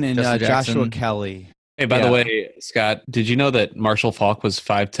 Jackson and Justin Joshua Jackson. Kelly. Hey, by the way, Scott, did you know that Marshall Faulk was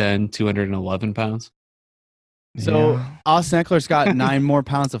 5'10", 211 pounds? So Austin Eckler's got 9 more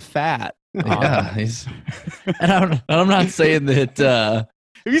pounds of fat. Yeah, he's. And I'm not saying that.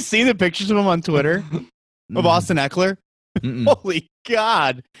 Have you seen the pictures of him on Twitter of Austin Eckler? Holy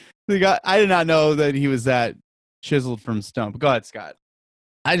God! I did not know that he was that chiseled from stone. Go ahead, Scott.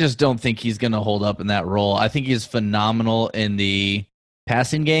 I just don't think he's going to hold up in that role. I think he's phenomenal in the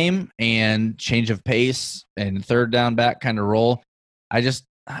passing game and change of pace and third down back kind of role. I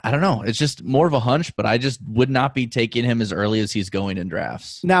don't know. It's just more of a hunch, but I just would not be taking him as early as he's going in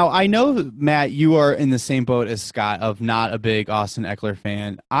drafts. Now, I know, Matt, you are in the same boat as Scott of not a big Austin Eckler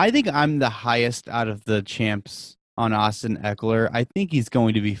fan. I think I'm the highest out of the champs on Austin Eckler. I think he's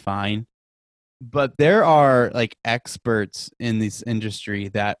going to be fine. But there are like experts in this industry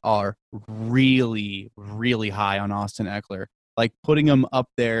that are really, really high on Austin Eckler, like putting him up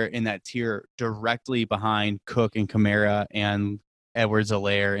there in that tier directly behind Cook and Kamara and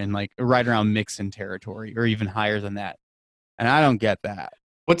Edwards-Helaire and like right around Mixon territory or even higher than that. And I don't get that.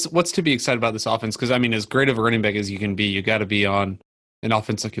 What's to be excited about this offense? Because, I mean, as great of a running back as you can be, you got to be on an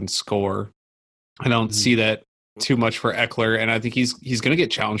offense that can score. I don't see that too much for Eckler, and I think he's going to get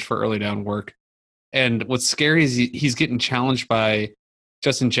challenged for early down work. And what's scary is he's getting challenged by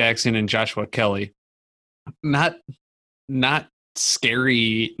Justin Jackson and Joshua Kelly. Not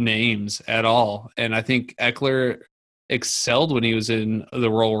scary names at all. And I think Eckler excelled when he was in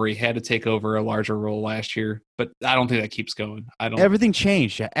the role where he had to take over a larger role last year. But I don't think that keeps going. Everything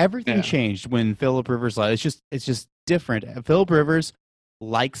changed. Everything changed when Phillip Rivers left. It's just different. Phillip Rivers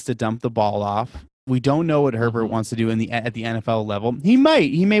likes to dump the ball off. We don't know what Herbert wants to do at the NFL level. He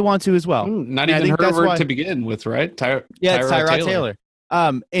may want to as well. Not even Herbert to begin with, right? Tyrod Taylor.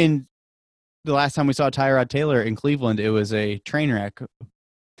 And the last time we saw Tyrod Taylor in Cleveland, it was a train wreck.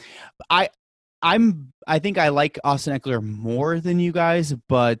 I think I like Austin Eckler more than you guys,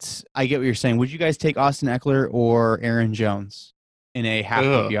 but I get what you're saying. Would you guys take Austin Eckler or Aaron Jones in a half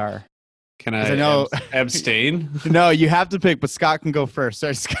PPR? Can I abstain? No, you have to pick, but Scott can go first.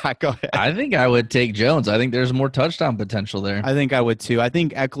 Sorry, Scott, go ahead. I think I would take Jones. I think there's more touchdown potential there. I think I would too. I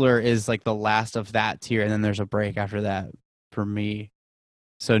think Eckler is like the last of that tier, and then there's a break after that for me.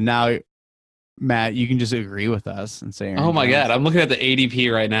 So now, Matt, you can just agree with us and say Aaron Oh my Jones. God, I'm looking at the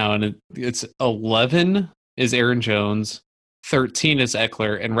ADP right now, and it's 11 is Aaron Jones, 13 is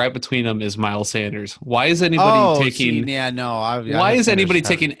Eckler, and right between them is Miles Sanders. Why is anybody taking? Why is anybody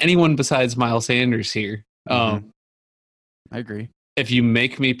taking anyone besides Miles Sanders here? I agree. If you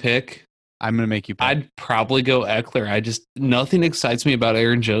make me pick, I'm going to make you pick. I'd probably go Eckler. Nothing excites me about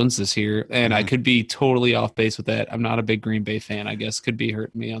Aaron Jones this year, and I could be totally off base with that. I'm not a big Green Bay fan, I guess. Could be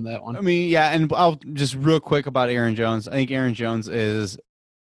hurting me on that one. I mean, yeah, and I'll just real quick about Aaron Jones. I think Aaron Jones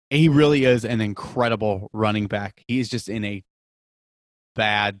he really is an incredible running back. He's just in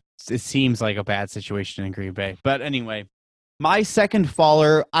it seems like a bad situation in Green Bay. But anyway, my second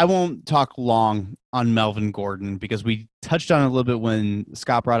faller, I won't talk long on Melvin Gordon because we touched on it a little bit when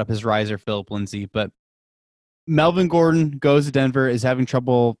Scott brought up his riser, Philip Lindsay. But Melvin Gordon goes to Denver, is having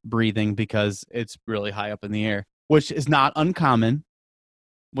trouble breathing because it's really high up in the air, which is not uncommon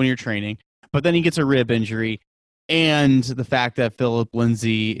when you're training. But then he gets a rib injury. And the fact that Philip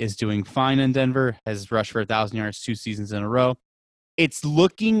Lindsay is doing fine in Denver, has rushed for 1,000 yards 2 seasons in a row. It's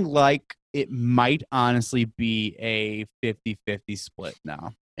looking like it might honestly be a 50-50 split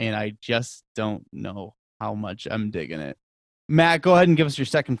now. And I just don't know how much I'm digging it. Matt, go ahead and give us your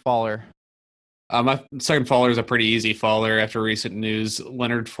second faller. My second faller is a pretty easy faller after recent news.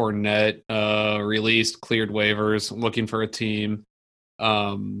 Leonard Fournette released, cleared waivers, looking for a team.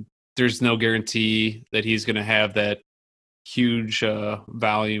 There's no guarantee that he's going to have that huge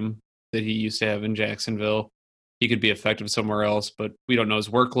volume that he used to have in Jacksonville. He could be effective somewhere else, but we don't know his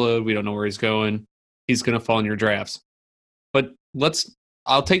workload. We don't know where he's going. He's going to fall in your drafts. But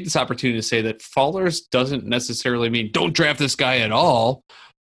I'll take this opportunity to say that fallers doesn't necessarily mean don't draft this guy at all.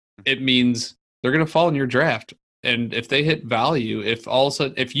 It means they're going to fall in your draft. And if they hit value, if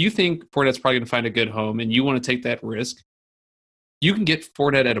you think Fournette's probably going to find a good home and you want to take that risk, you can get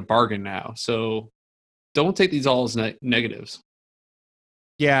Fournette at a bargain now. So don't take these all as negatives.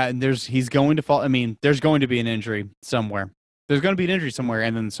 Yeah, and he's going to fall. I mean, there's going to be an injury somewhere. There's going to be an injury somewhere,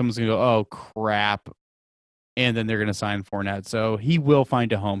 and then someone's going to go, oh, crap. And then they're going to sign Fournette. So he will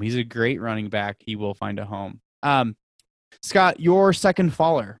find a home. He's a great running back. He will find a home. Scott, your second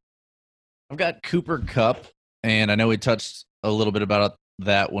faller. I've got Cooper Kupp, and I know we touched a little bit about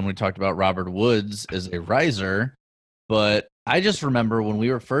that when we talked about Robert Woods as a riser, but I just remember when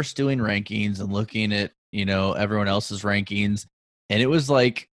we were first doing rankings and looking at, everyone else's rankings, and it was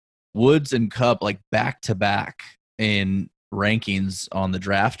like Woods and Kupp like back to back in rankings on the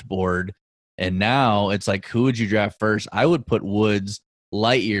draft board. And now it's like, who would you draft first? I would put Woods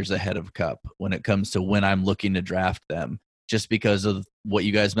light years ahead of Kupp when it comes to when I'm looking to draft them, just because of what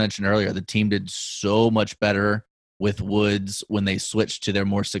you guys mentioned earlier. The team did so much better with Woods when they switched to their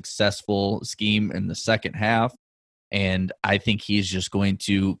more successful scheme in the second half. And I think he's just going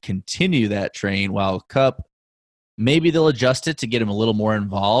to continue that train, while Kupp, maybe they'll adjust it to get him a little more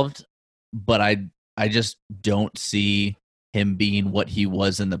involved, but I just don't see him being what he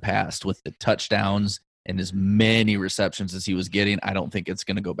was in the past with the touchdowns and as many receptions as he was getting. I don't think it's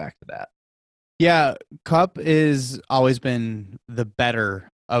going to go back to that. Yeah, Kupp has always been the better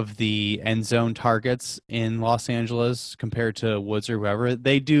of the end zone targets in Los Angeles compared to Woods or whoever.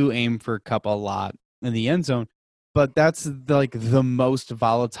 They do aim for Kupp a lot in the end zone, but that's the most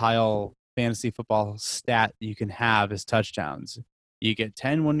volatile fantasy football stat you can have is touchdowns. You get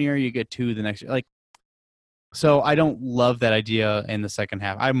 10 one year, you get 2 the next year. So I don't love that idea in the second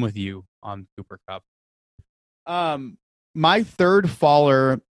half. I'm with you on Cooper Kupp. My third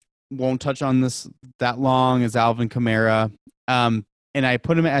faller, won't touch on this that long, is Alvin Kamara. And I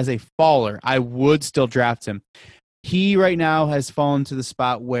put him as a faller. I would still draft him. He right now has fallen to the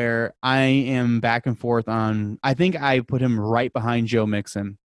spot where I am back and forth on. I think I put him right behind Joe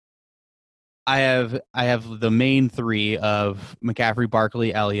Mixon. I have the main three of McCaffrey,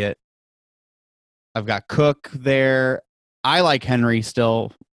 Barkley, Elliott. I've got Cook there. I like Henry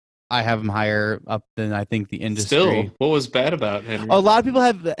still. I have him higher up than I think the industry. Still, what was bad about Henry? A lot of people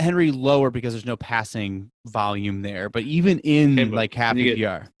have Henry lower because there's no passing volume there. But even in half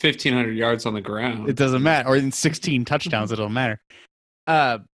PPR, 1,500 yards on the ground, it doesn't matter. Or in 16 touchdowns, it don't matter.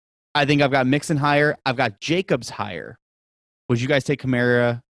 I think I've got Mixon higher. I've got Jacobs higher. Would you guys take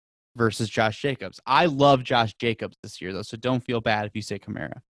Kamara versus Josh Jacobs? I love Josh Jacobs this year, though, so don't feel bad if you say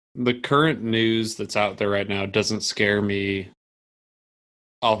Kamara. The current news that's out there right now doesn't scare me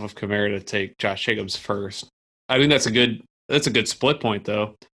off of Kamara to take Josh Jacobs first. I think that's a good split point,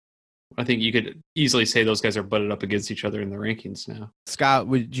 though. I think you could easily say those guys are butted up against each other in the rankings now. Scott,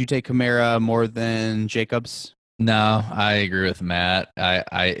 would you take Kamara more than Jacobs? No, I agree with Matt.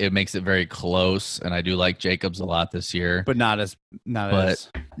 It makes it very close, and I do like Jacobs a lot this year, but not as not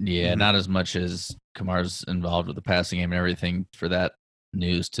as much as Kamara's involved with the passing game and everything for that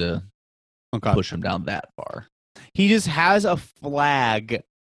news to push him down that far. He just has a flag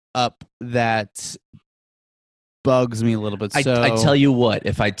up that bugs me a little bit. So I tell you what,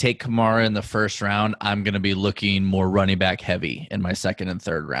 if I take Kamara in the first round, I'm going to be looking more running back heavy in my second and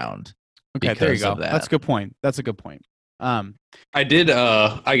third round. Okay, there you go. That's a good point. I did,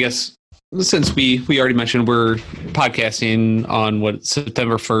 I guess, since we already mentioned we're podcasting on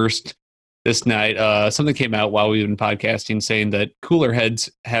September 1st this night, something came out while we've been podcasting saying that cooler heads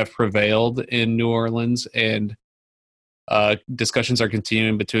have prevailed in New Orleans, and discussions are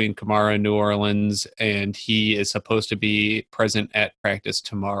continuing between Kamara and New Orleans, and he is supposed to be present at practice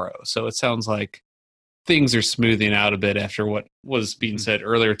tomorrow. So it sounds like things are smoothing out a bit after what was being said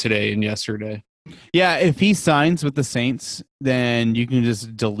earlier today and yesterday. Yeah, if he signs with the Saints, then you can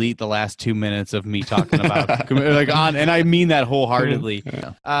just delete the last 2 minutes of me talking about and I mean that wholeheartedly.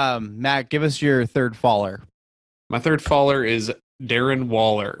 Yeah. Matt, give us your third faller. My third faller is Darren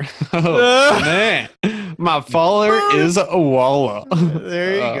Waller. Oh, man. My faller is a Waller.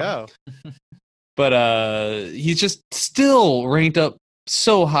 There you go. But he's just still ranked up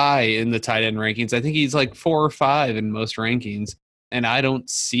so high in the tight end rankings. I think he's like 4 or 5 in most rankings, and I don't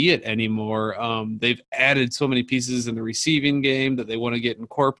see it anymore. They've added so many pieces in the receiving game that they want to get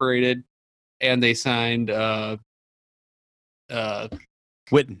incorporated, and they signed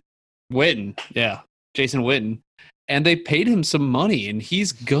Witten, yeah, Jason Witten, and they paid him some money, and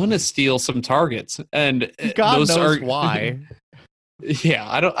he's gonna steal some targets. And God knows why. Yeah,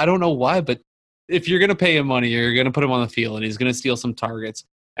 I don't know why, but if you're gonna pay him money, you're gonna put him on the field, and he's gonna steal some targets.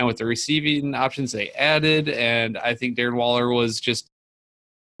 And with the receiving options they added, and I think Darren Waller was just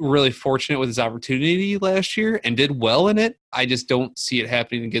really fortunate with his opportunity last year and did well in it. I just don't see it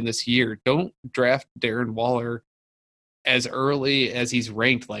happening again this year. Don't draft Darren Waller as early as he's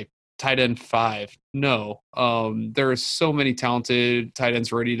ranked, like tight end 5. No. There are so many talented tight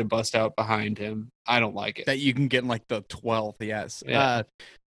ends ready to bust out behind him. I don't like it. That you can get in like the 12th, yes. Yeah.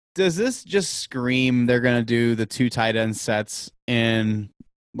 Does this just scream they're going to do the 2 tight end sets in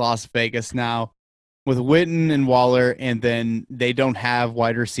Las Vegas now with Witten and Waller, and then they don't have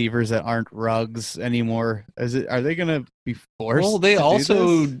wide receivers that aren't Ruggs anymore. Are they going to be forced? Well, they to also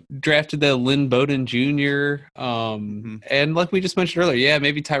do this? drafted the Lynn Bowden Jr. And like we just mentioned earlier, yeah,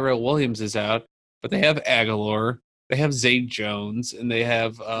 maybe Tyrell Williams is out, but they have Aguilar, they have Zay Jones, and they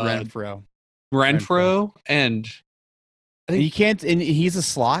have Renfro, and I think you can't. And he's a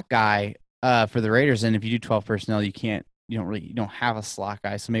slot guy for the Raiders, and if you do 12 personnel, you can't. You don't have a slot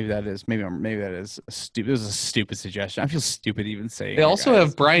guy, so maybe that is stupid. It was a stupid suggestion. I feel stupid even saying. They also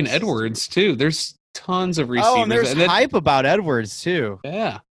have Brian Edwards too. There's tons of receivers. Oh, and there's hype about Edwards too.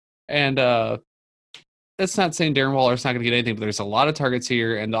 Yeah, and that's not saying Darren Waller's not going to get anything, but there's a lot of targets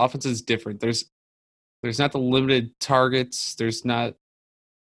here, and the offense is different. There's not the limited targets. There's not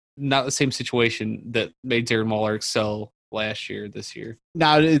the same situation that made Darren Waller excel this year.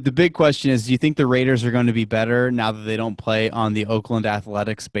 Now, the big question is, do you think the Raiders are going to be better now that they don't play on the Oakland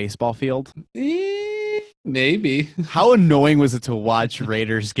Athletics baseball field? Maybe. How annoying was it to watch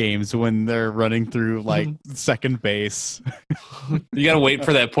Raiders games when they're running through like second base? You got to wait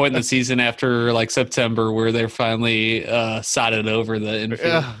for that point in the season after like September where they're finally sodded over the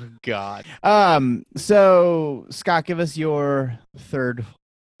infield. Oh, God. So, Scott, give us your third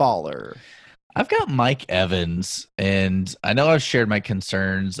faller. I've got Mike Evans, and I know I've shared my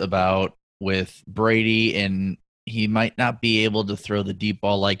concerns with Brady, and he might not be able to throw the deep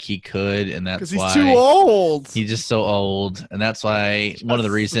ball like he could, and that's why he's too old. He's just so old, and that's why one of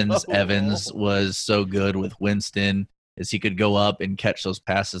the reasons Evans was so good with Winston is he could go up and catch those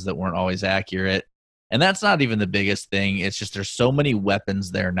passes that weren't always accurate. And that's not even the biggest thing. It's just there's so many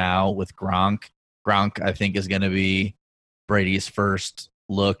weapons there now with Gronk. Gronk, I think, is going to be Brady's first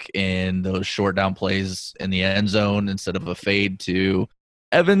look in those short down plays in the end zone instead of a fade to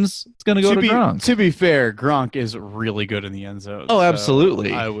Evans. It's going to go to Gronk. To be fair, Gronk is really good in the end zone. Oh, absolutely.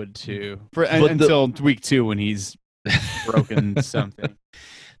 So I would too. Until week 2 when he's broken something.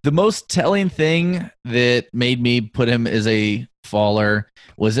 The most telling thing that made me put him as a faller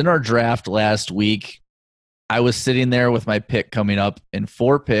was in our draft last week. I was sitting there with my pick coming up in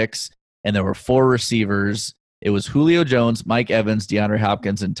 4 picks, and there were 4 receivers. It was Julio Jones, Mike Evans, DeAndre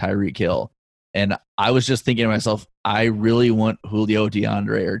Hopkins, and Tyreek Hill. And I was just thinking to myself, I really want Julio,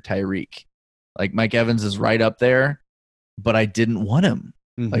 DeAndre, or Tyreek. Like, Mike Evans is right up there, but I didn't want him.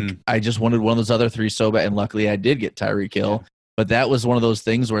 Mm-hmm. Like, I just wanted one of those other 3 so bad, and luckily I did get Tyreek Hill. Yeah. But that was one of those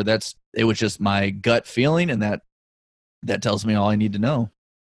things where it was just my gut feeling, and that tells me all I need to know.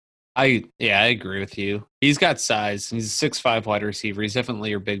 I agree with you. He's got size. He's a 6'5" wide receiver. He's definitely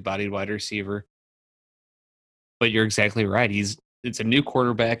your big-bodied wide receiver. But you're exactly right. It's a new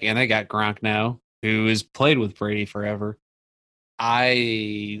quarterback, and they got Gronk now, who has played with Brady forever.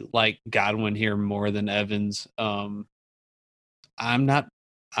 I like Godwin here more than Evans. I'm not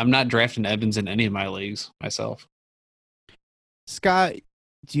drafting Evans in any of my leagues myself. Scott,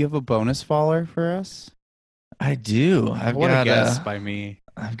 do you have a bonus faller for us? I do. I've got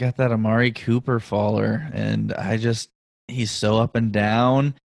that Amari Cooper faller, and he's so up and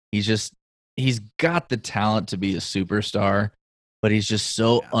down. He's got the talent to be a superstar, but he's just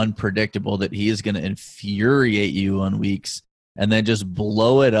so unpredictable that he is going to infuriate you on weeks and then just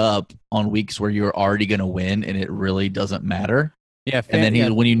blow it up on weeks where you're already going to win and it really doesn't matter. Yeah. And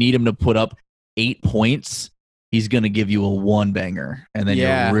then when you need him to put up 8 points, he's going to give you a 1-banger, and then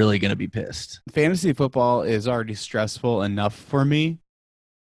you're really going to be pissed. Fantasy football is already stressful enough for me,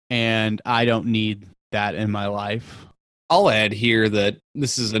 and I don't need that in my life. I'll add here that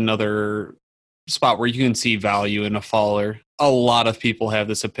this is another spot where you can see value in a faller. A lot of people have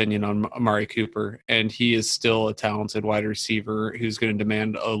this opinion on Amari Cooper, and he is still a talented wide receiver who's going to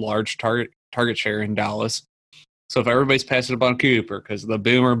demand a large target share in Dallas. So if everybody's passing up on Cooper because of the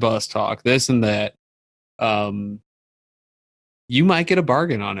boomer bust talk, this and that, you might get a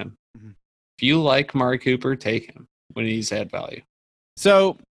bargain on him. Mm-hmm. If you like Amari Cooper, take him when he's at value.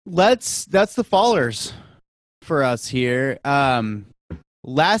 So that's the fallers for us here.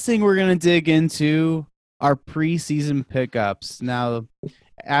 Last thing we're going to dig into are preseason pickups. Now,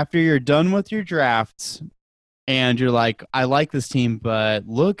 after you're done with your drafts and you're like, I like this team, but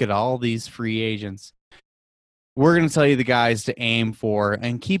look at all these free agents. We're going to tell you the guys to aim for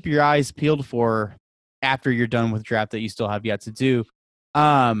and keep your eyes peeled for after you're done with draft that you still have yet to do.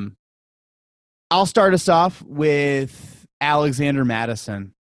 I'll start us off with Alexander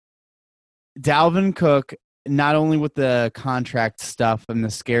Mattison. Dalvin Cook, not only with the contract stuff and the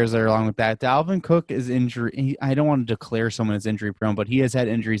scares that are along with that, Dalvin Cook is injury. I don't want to declare someone as injury prone, but he has had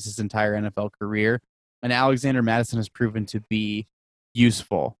injuries his entire NFL career, and Alexander Mattison has proven to be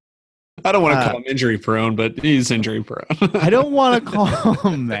useful. I don't want to call him injury prone, but he's injury prone. I don't want to call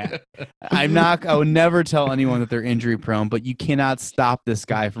him that. I would never tell anyone that they're injury prone, but you cannot stop this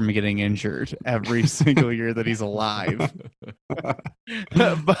guy from getting injured every single year that he's alive.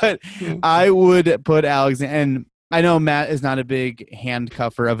 But I would put Alexander, and I know Matt is not a big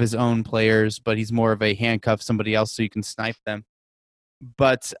handcuffer of his own players, but he's more of a handcuff somebody else so you can snipe them.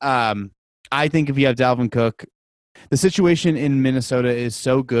 But I think if you have Dalvin Cook, the situation in Minnesota is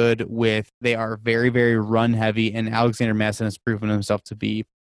so good they are very, very run heavy, and Alexander Madison has proven himself to be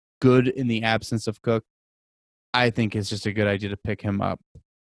good in the absence of Cook. I think it's just a good idea to pick him up.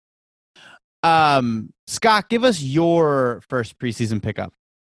 Scott, give us your first preseason pickup.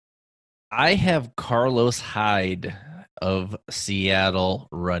 I have Carlos Hyde of Seattle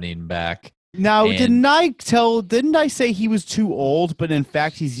running back. Now, didn't I say he was too old, but in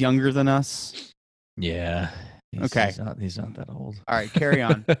fact he's younger than us? Yeah. Okay. He's not that old. All right, carry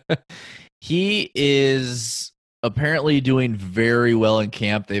on. He is apparently doing very well in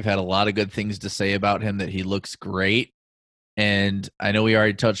camp. They've had a lot of good things to say about him, that he looks great. And I know we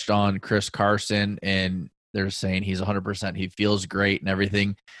already touched on Chris Carson, and they're saying he's 100%. He feels great and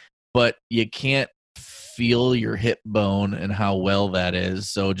everything. But you can't feel your hip bone and how well that is.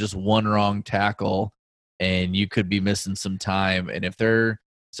 So just one wrong tackle, and you could be missing some time. And if they're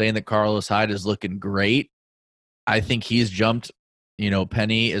saying that Carlos Hyde is looking great, I think he's jumped.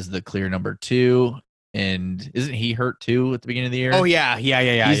 Penny is the clear number 2. And isn't he hurt too at the beginning of the year? Oh, yeah.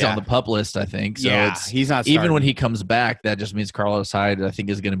 He's on the PUP list, I think. So he's not starting. Even when he comes back, that just means Carlos Hyde, I think,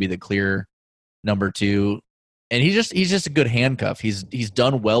 is going to be the clear number 2. And he's just a good handcuff. He's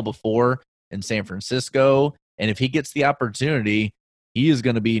done well before in San Francisco. And if he gets the opportunity, he is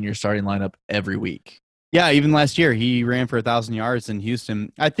going to be in your starting lineup every week. Yeah, even last year, he ran for 1,000 yards in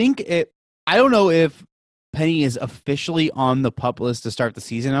Houston. I don't know if Penny is officially on the PUP list to start the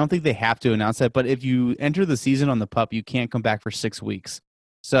season. I don't think they have to announce that, but if you enter the season on the PUP, you can't come back for 6 weeks.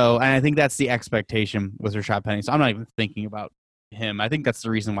 So, and I think that's the expectation with Rashad Penny. So I'm not even thinking about him. I think that's the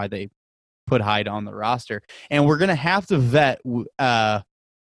reason why they put Hyde on the roster. And we're going to have to vet the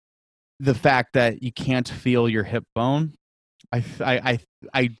fact that you can't feel your hip bone. I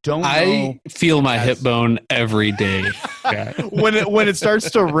don't know. I feel my hip bone every day. when it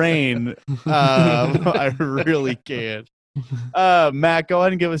starts to rain, I really can't. Matt, go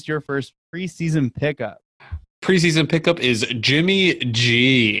ahead and give us your first preseason pickup. Preseason pickup is Jimmy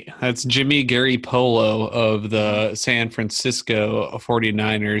G. That's Jimmy Gary Polo of the San Francisco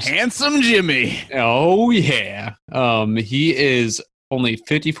 49ers. Handsome Jimmy. Oh, yeah. He is only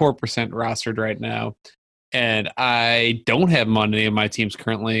 54% rostered right now. And I don't have him on any of my teams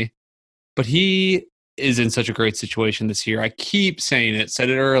currently, but he is in such a great situation this year. I keep saying it, said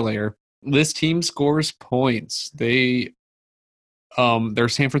it earlier. This team scores points. They're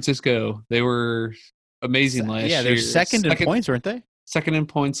San Francisco. They were amazing last year. Yeah, they're second in points, weren't they? Second in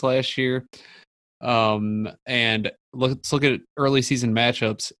points last year. And let's look at early season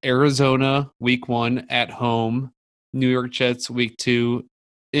matchups. Arizona, week 1 at home. New York Jets, week 2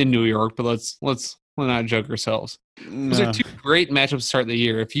 in New York. But let's not joke ourselves. Those are 2 great matchups to start the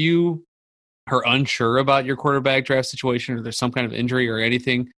year. If you are unsure about your quarterback draft situation, or there's some kind of injury or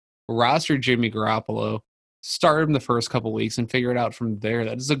anything, roster Jimmy Garoppolo, start him the first couple weeks and figure it out from there.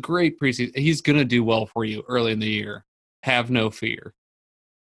 That is a great preseason. He's going to do well for you early in the year. Have no fear.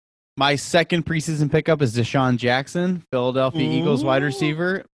 My second preseason pickup is Deshaun Jackson, Philadelphia Eagles wide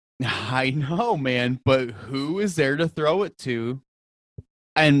receiver. I know, man, but who is there to throw it to?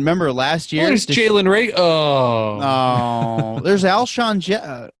 And remember last year, there's Jalen Ray. There's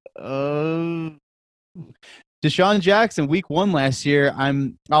Alshon. Deshaun Jackson, week 1 last year.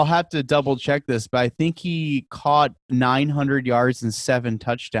 I'll have to double check this, but I think he caught 900 yards and 7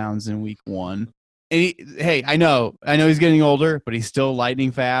 touchdowns in week 1. And I know he's getting older, but he's still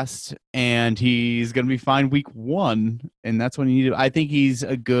lightning fast, and he's going to be fine week 1, and that's when you need to. I think he's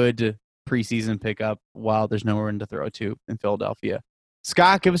a good preseason pickup while there's nowhere to throw to in Philadelphia.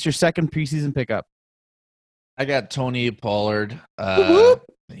 Scott, give us your second preseason pickup. I got Tony Pollard.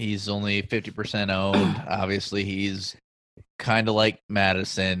 He's only 50% owned. Obviously, he's kind of like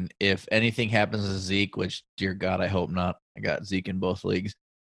Madison. If anything happens to Zeke, which, dear God, I hope not. I got Zeke in both leagues.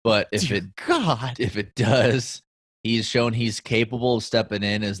 But if it does, he's shown he's capable of stepping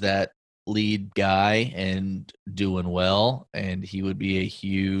in as that lead guy and doing well. And he would be a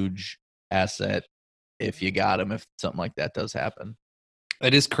huge asset if you got him, if something like that does happen.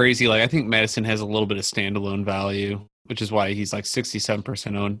 That is crazy. Like, I think Madison has a little bit of standalone value, which is why he's like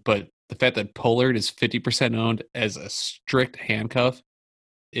 67% owned. But the fact that Pollard is 50% owned as a strict handcuff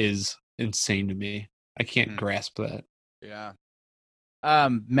is insane to me. I can't grasp that. Yeah.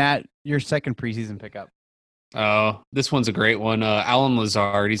 Matt, your second preseason pickup. Oh, this one's a great one. Alan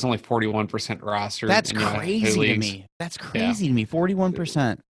Lazard. He's only 41% rostered. That's crazy to me. That's crazy to me.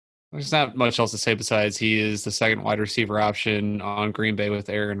 41%. There's not much else to say besides he is the second wide receiver option on Green Bay with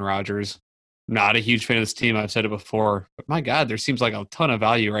Aaron Rodgers. Not a huge fan of this team. I've said it before. But my God, there seems like a ton of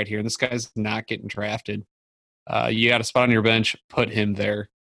value right here. And this guy's not getting drafted. You got a spot on your bench, put him there.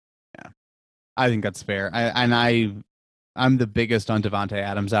 Yeah, I think that's fair. I'm the biggest on Devontae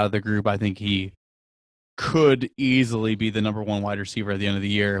Adams out of the group. I think he could easily be the number one wide receiver at the end of the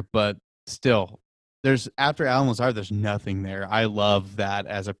year, but still, after Allen Lazard, there's nothing there. I love that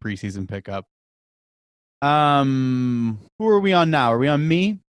as a preseason pickup. Who are we on now? Are we on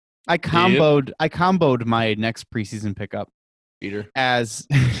me? I comboed my next preseason pickup Peter as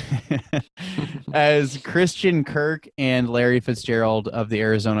as Christian Kirk and Larry Fitzgerald of the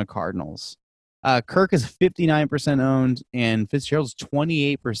Arizona Cardinals. Kirk is 59% owned and Fitzgerald's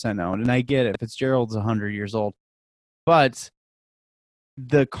 28% owned. And I get it. Fitzgerald's 100 years old. But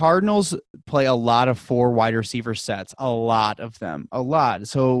the Cardinals play a lot of 4 wide receiver sets. A lot of them. A lot.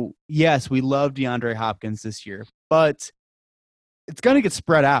 So, yes, we love DeAndre Hopkins this year. But it's going to get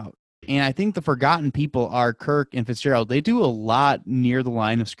spread out. And I think the forgotten people are Kirk and Fitzgerald. They do a lot near the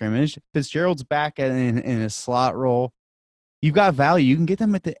line of scrimmage. Fitzgerald's back in a slot role. You've got value. You can get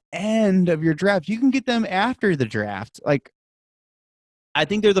them at the end of your draft. You can get them after the draft. Like, I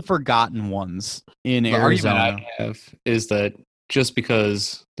think they're the forgotten ones in Arizona. The argument I have is that just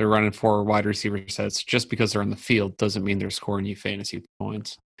because they're running 4 wide receiver sets, just because they're on the field, doesn't mean they're scoring you fantasy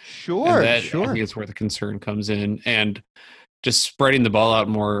points. Sure. I think it's where the concern comes in. And just spreading the ball out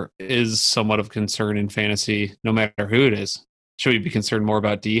more is somewhat of a concern in fantasy, no matter who it is. Should we be concerned more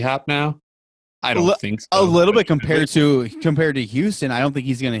about D-Hop now? I don't think so. A little bit compared to Houston. I don't think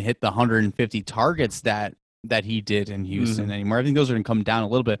he's going to hit the 150 targets that he did in Houston anymore. I think those are going to come down a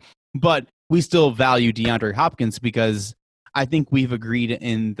little bit. But we still value DeAndre Hopkins because I think we've agreed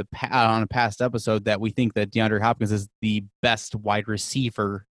on a past episode that we think that DeAndre Hopkins is the best wide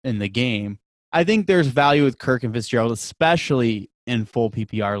receiver in the game. I think there's value with Kirk and Fitzgerald, especially in full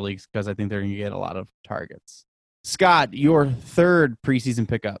PPR leagues, because I think they're going to get a lot of targets. Scott, your third preseason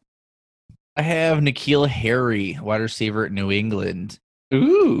pickup. I have N'Keal Harry, wide receiver at New England.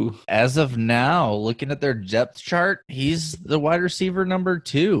 Ooh. As of now, looking at their depth chart, he's the wide receiver number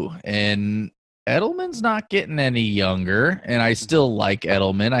 2. And Edelman's not getting any younger. And I still like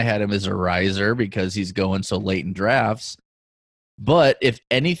Edelman. I had him as a riser because he's going so late in drafts. But if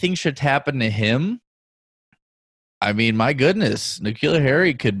anything should happen to him, I mean, my goodness, N'Keal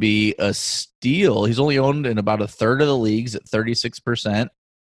Harry could be a steal. He's only owned in about a third of the leagues at 36%.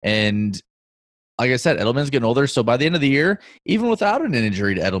 And like I said, Edelman's getting older. So by the end of the year, even without an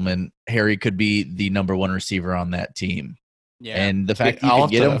injury to Edelman, Harry could be the number 1 receiver on that team. Yeah. And the fact that you can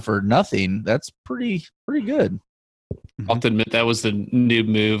get him for nothing, that's pretty good. I'll have to admit that was the new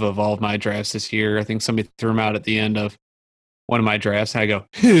move of all of my drafts this year. I think somebody threw him out at the end of one of my drafts. And I go,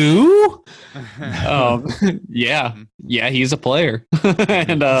 who? Yeah, he's a player.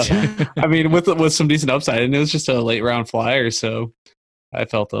 And I mean, with some decent upside, and it was just a late round flyer. So I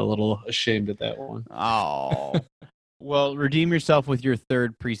felt a little ashamed at that one. Oh, well, redeem yourself with your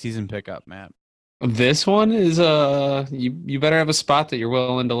third preseason pickup, Matt. This one is you better have a spot that you're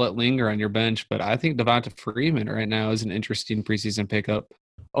willing to let linger on your bench. But I think Devonta Freeman right now is an interesting preseason pickup.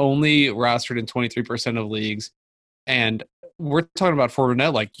 Only rostered in 23% of leagues, and we're talking about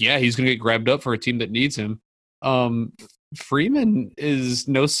Fournette. Like, yeah, he's going to get grabbed up for a team that needs him. Freeman is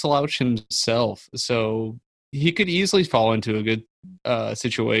no slouch himself, so he could easily fall into a good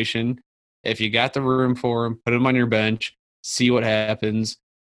situation. If you got the room for him, put him on your bench, see what happens.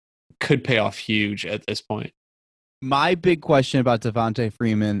 Could pay off huge at this point. My big question about Devonta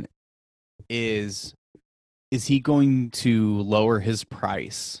Freeman is he going to lower his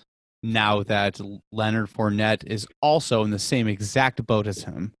price now that Leonard Fournette is also in the same exact boat as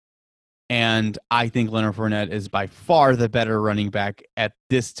him? And I think Leonard Fournette is by far the better running back at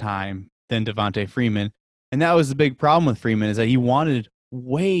this time than Devonta Freeman. And that was the big problem with Freeman, is that he wanted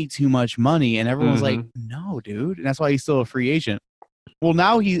way too much money, and everyone was like, no, dude. And that's why he's still a free agent. Well,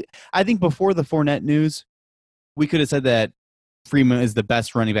 now I think before the Fournette news, we could have said that Freeman is the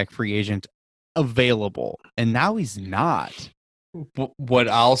best running back free agent available, and now he's not. What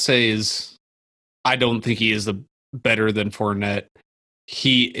I'll say is I don't think he is better than Fournette.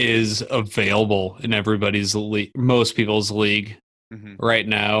 He is available in everybody's league, most people's league right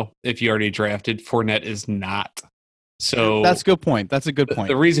now. If you already drafted, Fournette is not. So that's a good point. That's a good point.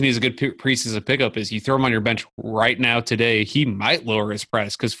 The reason he's a good preseason pickup is you throw him on your bench right now today, he might lower his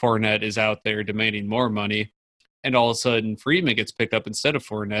price because Fournette is out there demanding more money. and all of a sudden Freeman gets picked up instead of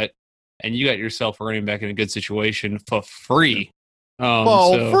Fournette, and you got yourself a running back in a good situation for free.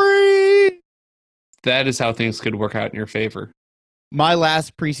 So free. that is how things could work out in your favor. My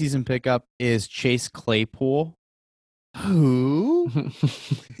last preseason pickup is Chase Claypool, who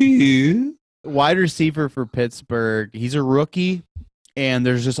wide receiver for Pittsburgh. He's a rookie, and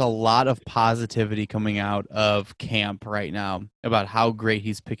there's just a lot of positivity coming out of camp right now about how great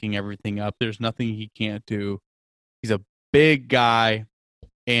he's picking everything up. There's nothing he can't do. He's a big guy,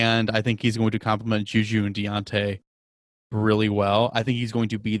 and I think he's going to complement Juju and Deontay really well. I think he's going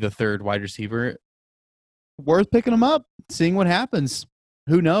to be the third wide receiver. Worth picking him up, seeing what happens.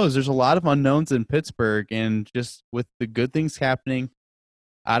 Who knows? There's a lot of unknowns in Pittsburgh, and just with the good things happening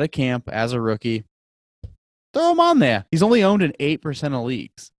out of camp as a rookie, throw him on there. He's only owned in 8% of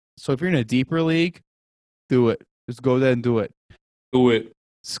leagues. So if you're in a deeper league, do it. Just go there and do it. Do it.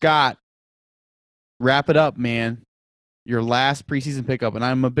 Scott, wrap it up, man. Your last preseason pickup, and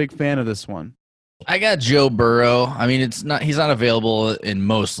I'm a big fan of this one. I got Joe Burrow. I mean, he's not available in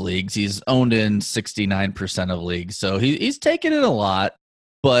most leagues. He's owned in 69% of leagues. So he's taken it a lot,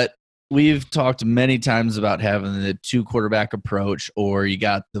 but we've talked many times about having the 2-quarterback approach, or you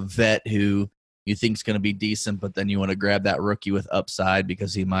got the vet who you think is going to be decent, but then you want to grab that rookie with upside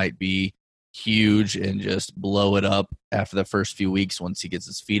because he might be huge and just blow it up after the first few weeks once he gets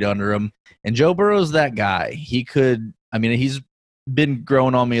his feet under him. And Joe Burrow's that guy. He's been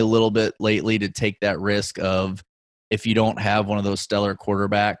growing on me a little bit lately to take that risk of, if you don't have one of those stellar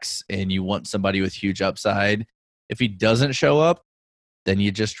quarterbacks and you want somebody with huge upside, if he doesn't show up, then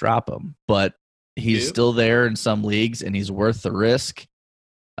you just drop him. But he's still there in some leagues, and he's worth the risk.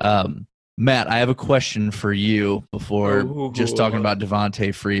 Matt, I have a question for you before just talking about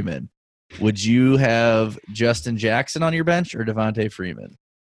Devontae Freeman. Would you have Justin Jackson on your bench or Devontae Freeman?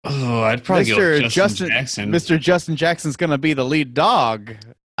 Oh, I'd probably go with Justin Jackson. Mr. Justin Jackson's going to be the lead dog.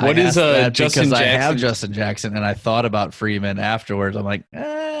 What is Justin Jackson? I have Justin Jackson, and I thought about Freeman afterwards. I'm like,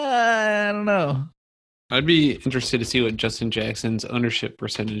 I don't know. I'd be interested to see what Justin Jackson's ownership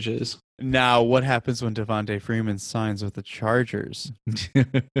percentage is. Now, what happens when Devontae Freeman signs with the Chargers?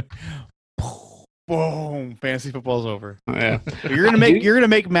 Boom! Fantasy football's over. Oh, yeah, you're gonna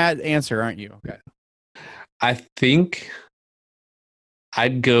make Matt answer, aren't you? Okay. I think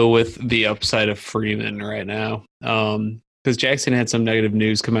I'd go with the upside of Freeman right now, because Jackson had some negative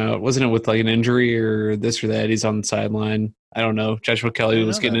news come out. Wasn't it with like an injury or this or that? He's on the sideline. I don't know. Joshua Kelly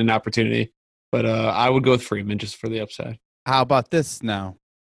was getting an opportunity, but I would go with Freeman just for the upside. How about this now?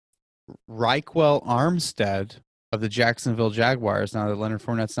 Reichwell Armstead of the Jacksonville Jaguars, now that Leonard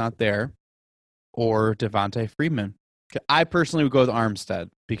Fournette's not there, or Devontae Freeman. I personally would go with Armstead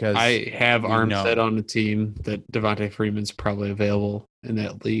because I have Armstead on the team that Devontae Freeman's probably available in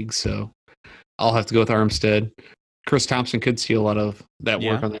that league, so I'll have to go with Armstead. Chris Thompson could see a lot of that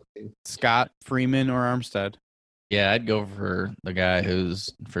work on that team. Scott, Freeman, or Armstead? Yeah, I'd go for the guy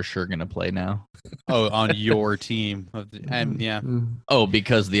who's for sure going to play now. Oh, on your team. And yeah. Oh,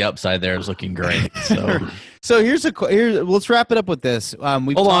 because the upside there is looking great. So, let's wrap it up with this.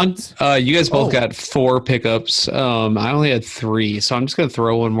 Hold on. You guys both got 4 pickups. I only had 3, so I'm just going to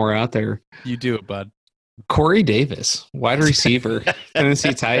throw one more out there. You do it, bud. Corey Davis, wide receiver,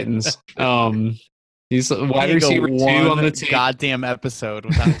 Tennessee Titans. He's wide receiver 2 on the team. Goddamn episode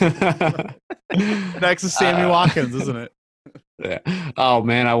without next is Sammy Watkins, isn't it? Yeah. Oh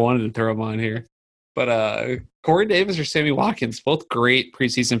man, I wanted to throw him on here, but Corey Davis or Sammy Watkins, both great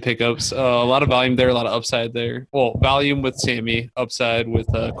preseason pickups. A lot of volume there, a lot of upside there. Well, volume with Sammy, upside with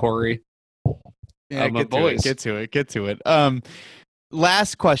Corey. Yeah, get to it.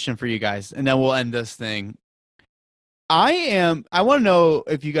 Last question for you guys, and then we'll end this thing. I want to know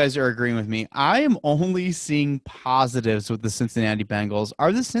if you guys are agreeing with me. I am only seeing positives with the Cincinnati Bengals.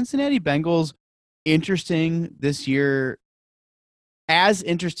 Are the Cincinnati Bengals interesting this year? As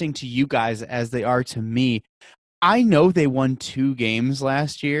interesting to you guys as they are to me? I know they won 2 games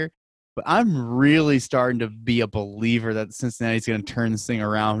last year, but I'm really starting to be a believer that Cincinnati's going to turn this thing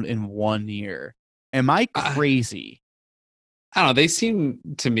around in 1 year. Am I crazy? I don't know. They seem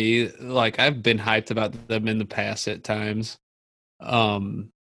to me like I've been hyped about them in the past at times.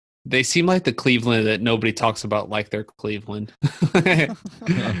 They seem like the Cleveland that nobody talks about like they're Cleveland. I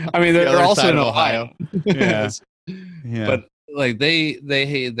mean, they're also in Ohio. Yeah. But like they're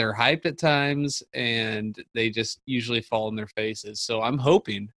hyped at times, and they just usually fall in their faces. So I'm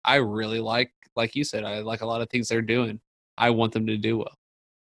hoping. I really like you said, I like a lot of things they're doing. I want them to do well.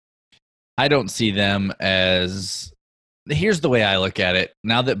 I don't see them as. Here's the way I look at it.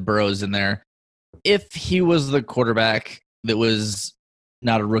 Now that Burrow's in there, if he was the quarterback that was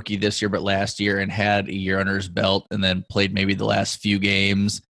not a rookie this year, but last year, and had a year under his belt and then played maybe the last few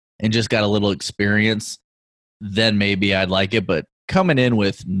games and just got a little experience, then maybe I'd like it. But coming in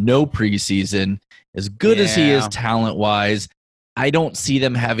with no preseason, as good as he is talent-wise, I don't see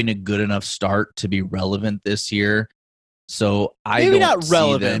them having a good enough start to be relevant this year. So maybe not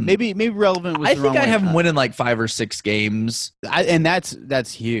relevant. Maybe relevant. Was I think I have him winning like 5 or 6 games, and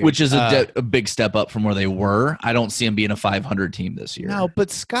that's huge. Which is a big step up from where they were. I don't see him being a 500 team this year. No, but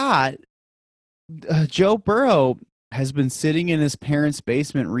Scott, Joe Burrow has been sitting in his parents'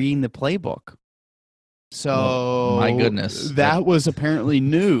 basement reading the playbook. So my goodness, that was apparently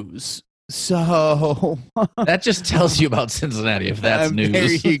news. So that just tells you about Cincinnati. If that's news,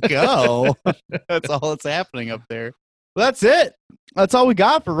 there you go. That's all that's happening up there. Well, that's it. That's all we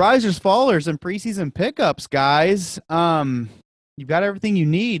got for risers, fallers, and preseason pickups, guys. You've got everything you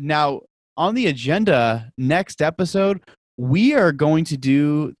need. Now, on the agenda, next episode, we are going to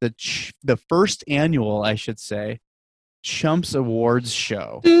do the first annual, I should say, Chumps Awards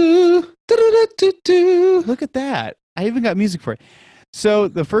show. Look at that. I even got music for it. So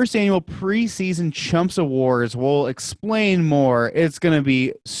the first annual preseason Chumps Awards, we'll explain more. It's going to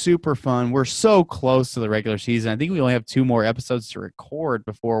be super fun. We're so close to the regular season. I think we only have 2 more episodes to record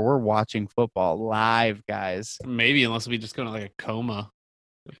before we're watching football live, guys. Maybe, unless we just go into like a coma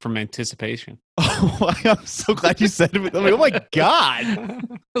from anticipation. Oh, I'm so glad you said it. I'm like, oh my God.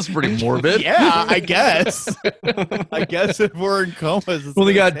 That's pretty morbid. Yeah, I guess. I guess if we're in comas. Well,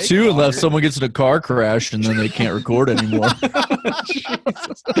 they got 2 unless someone gets in a car crash and then they can't record anymore.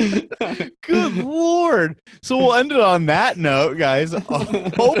 Good Lord. So we'll end it on that note, guys.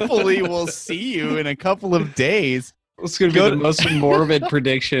 Hopefully we'll see you in a couple of days. It's going to be the most morbid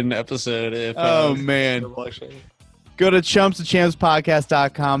prediction episode. If, man. Go to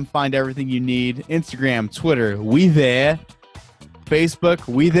chumpsandchampspodcast.com. Find everything you need. Instagram, Twitter, we there. Facebook,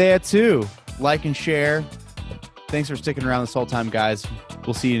 we there too. Like and share. Thanks for sticking around this whole time, guys.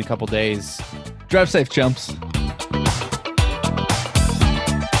 We'll see you in a couple days. Drive safe, chumps.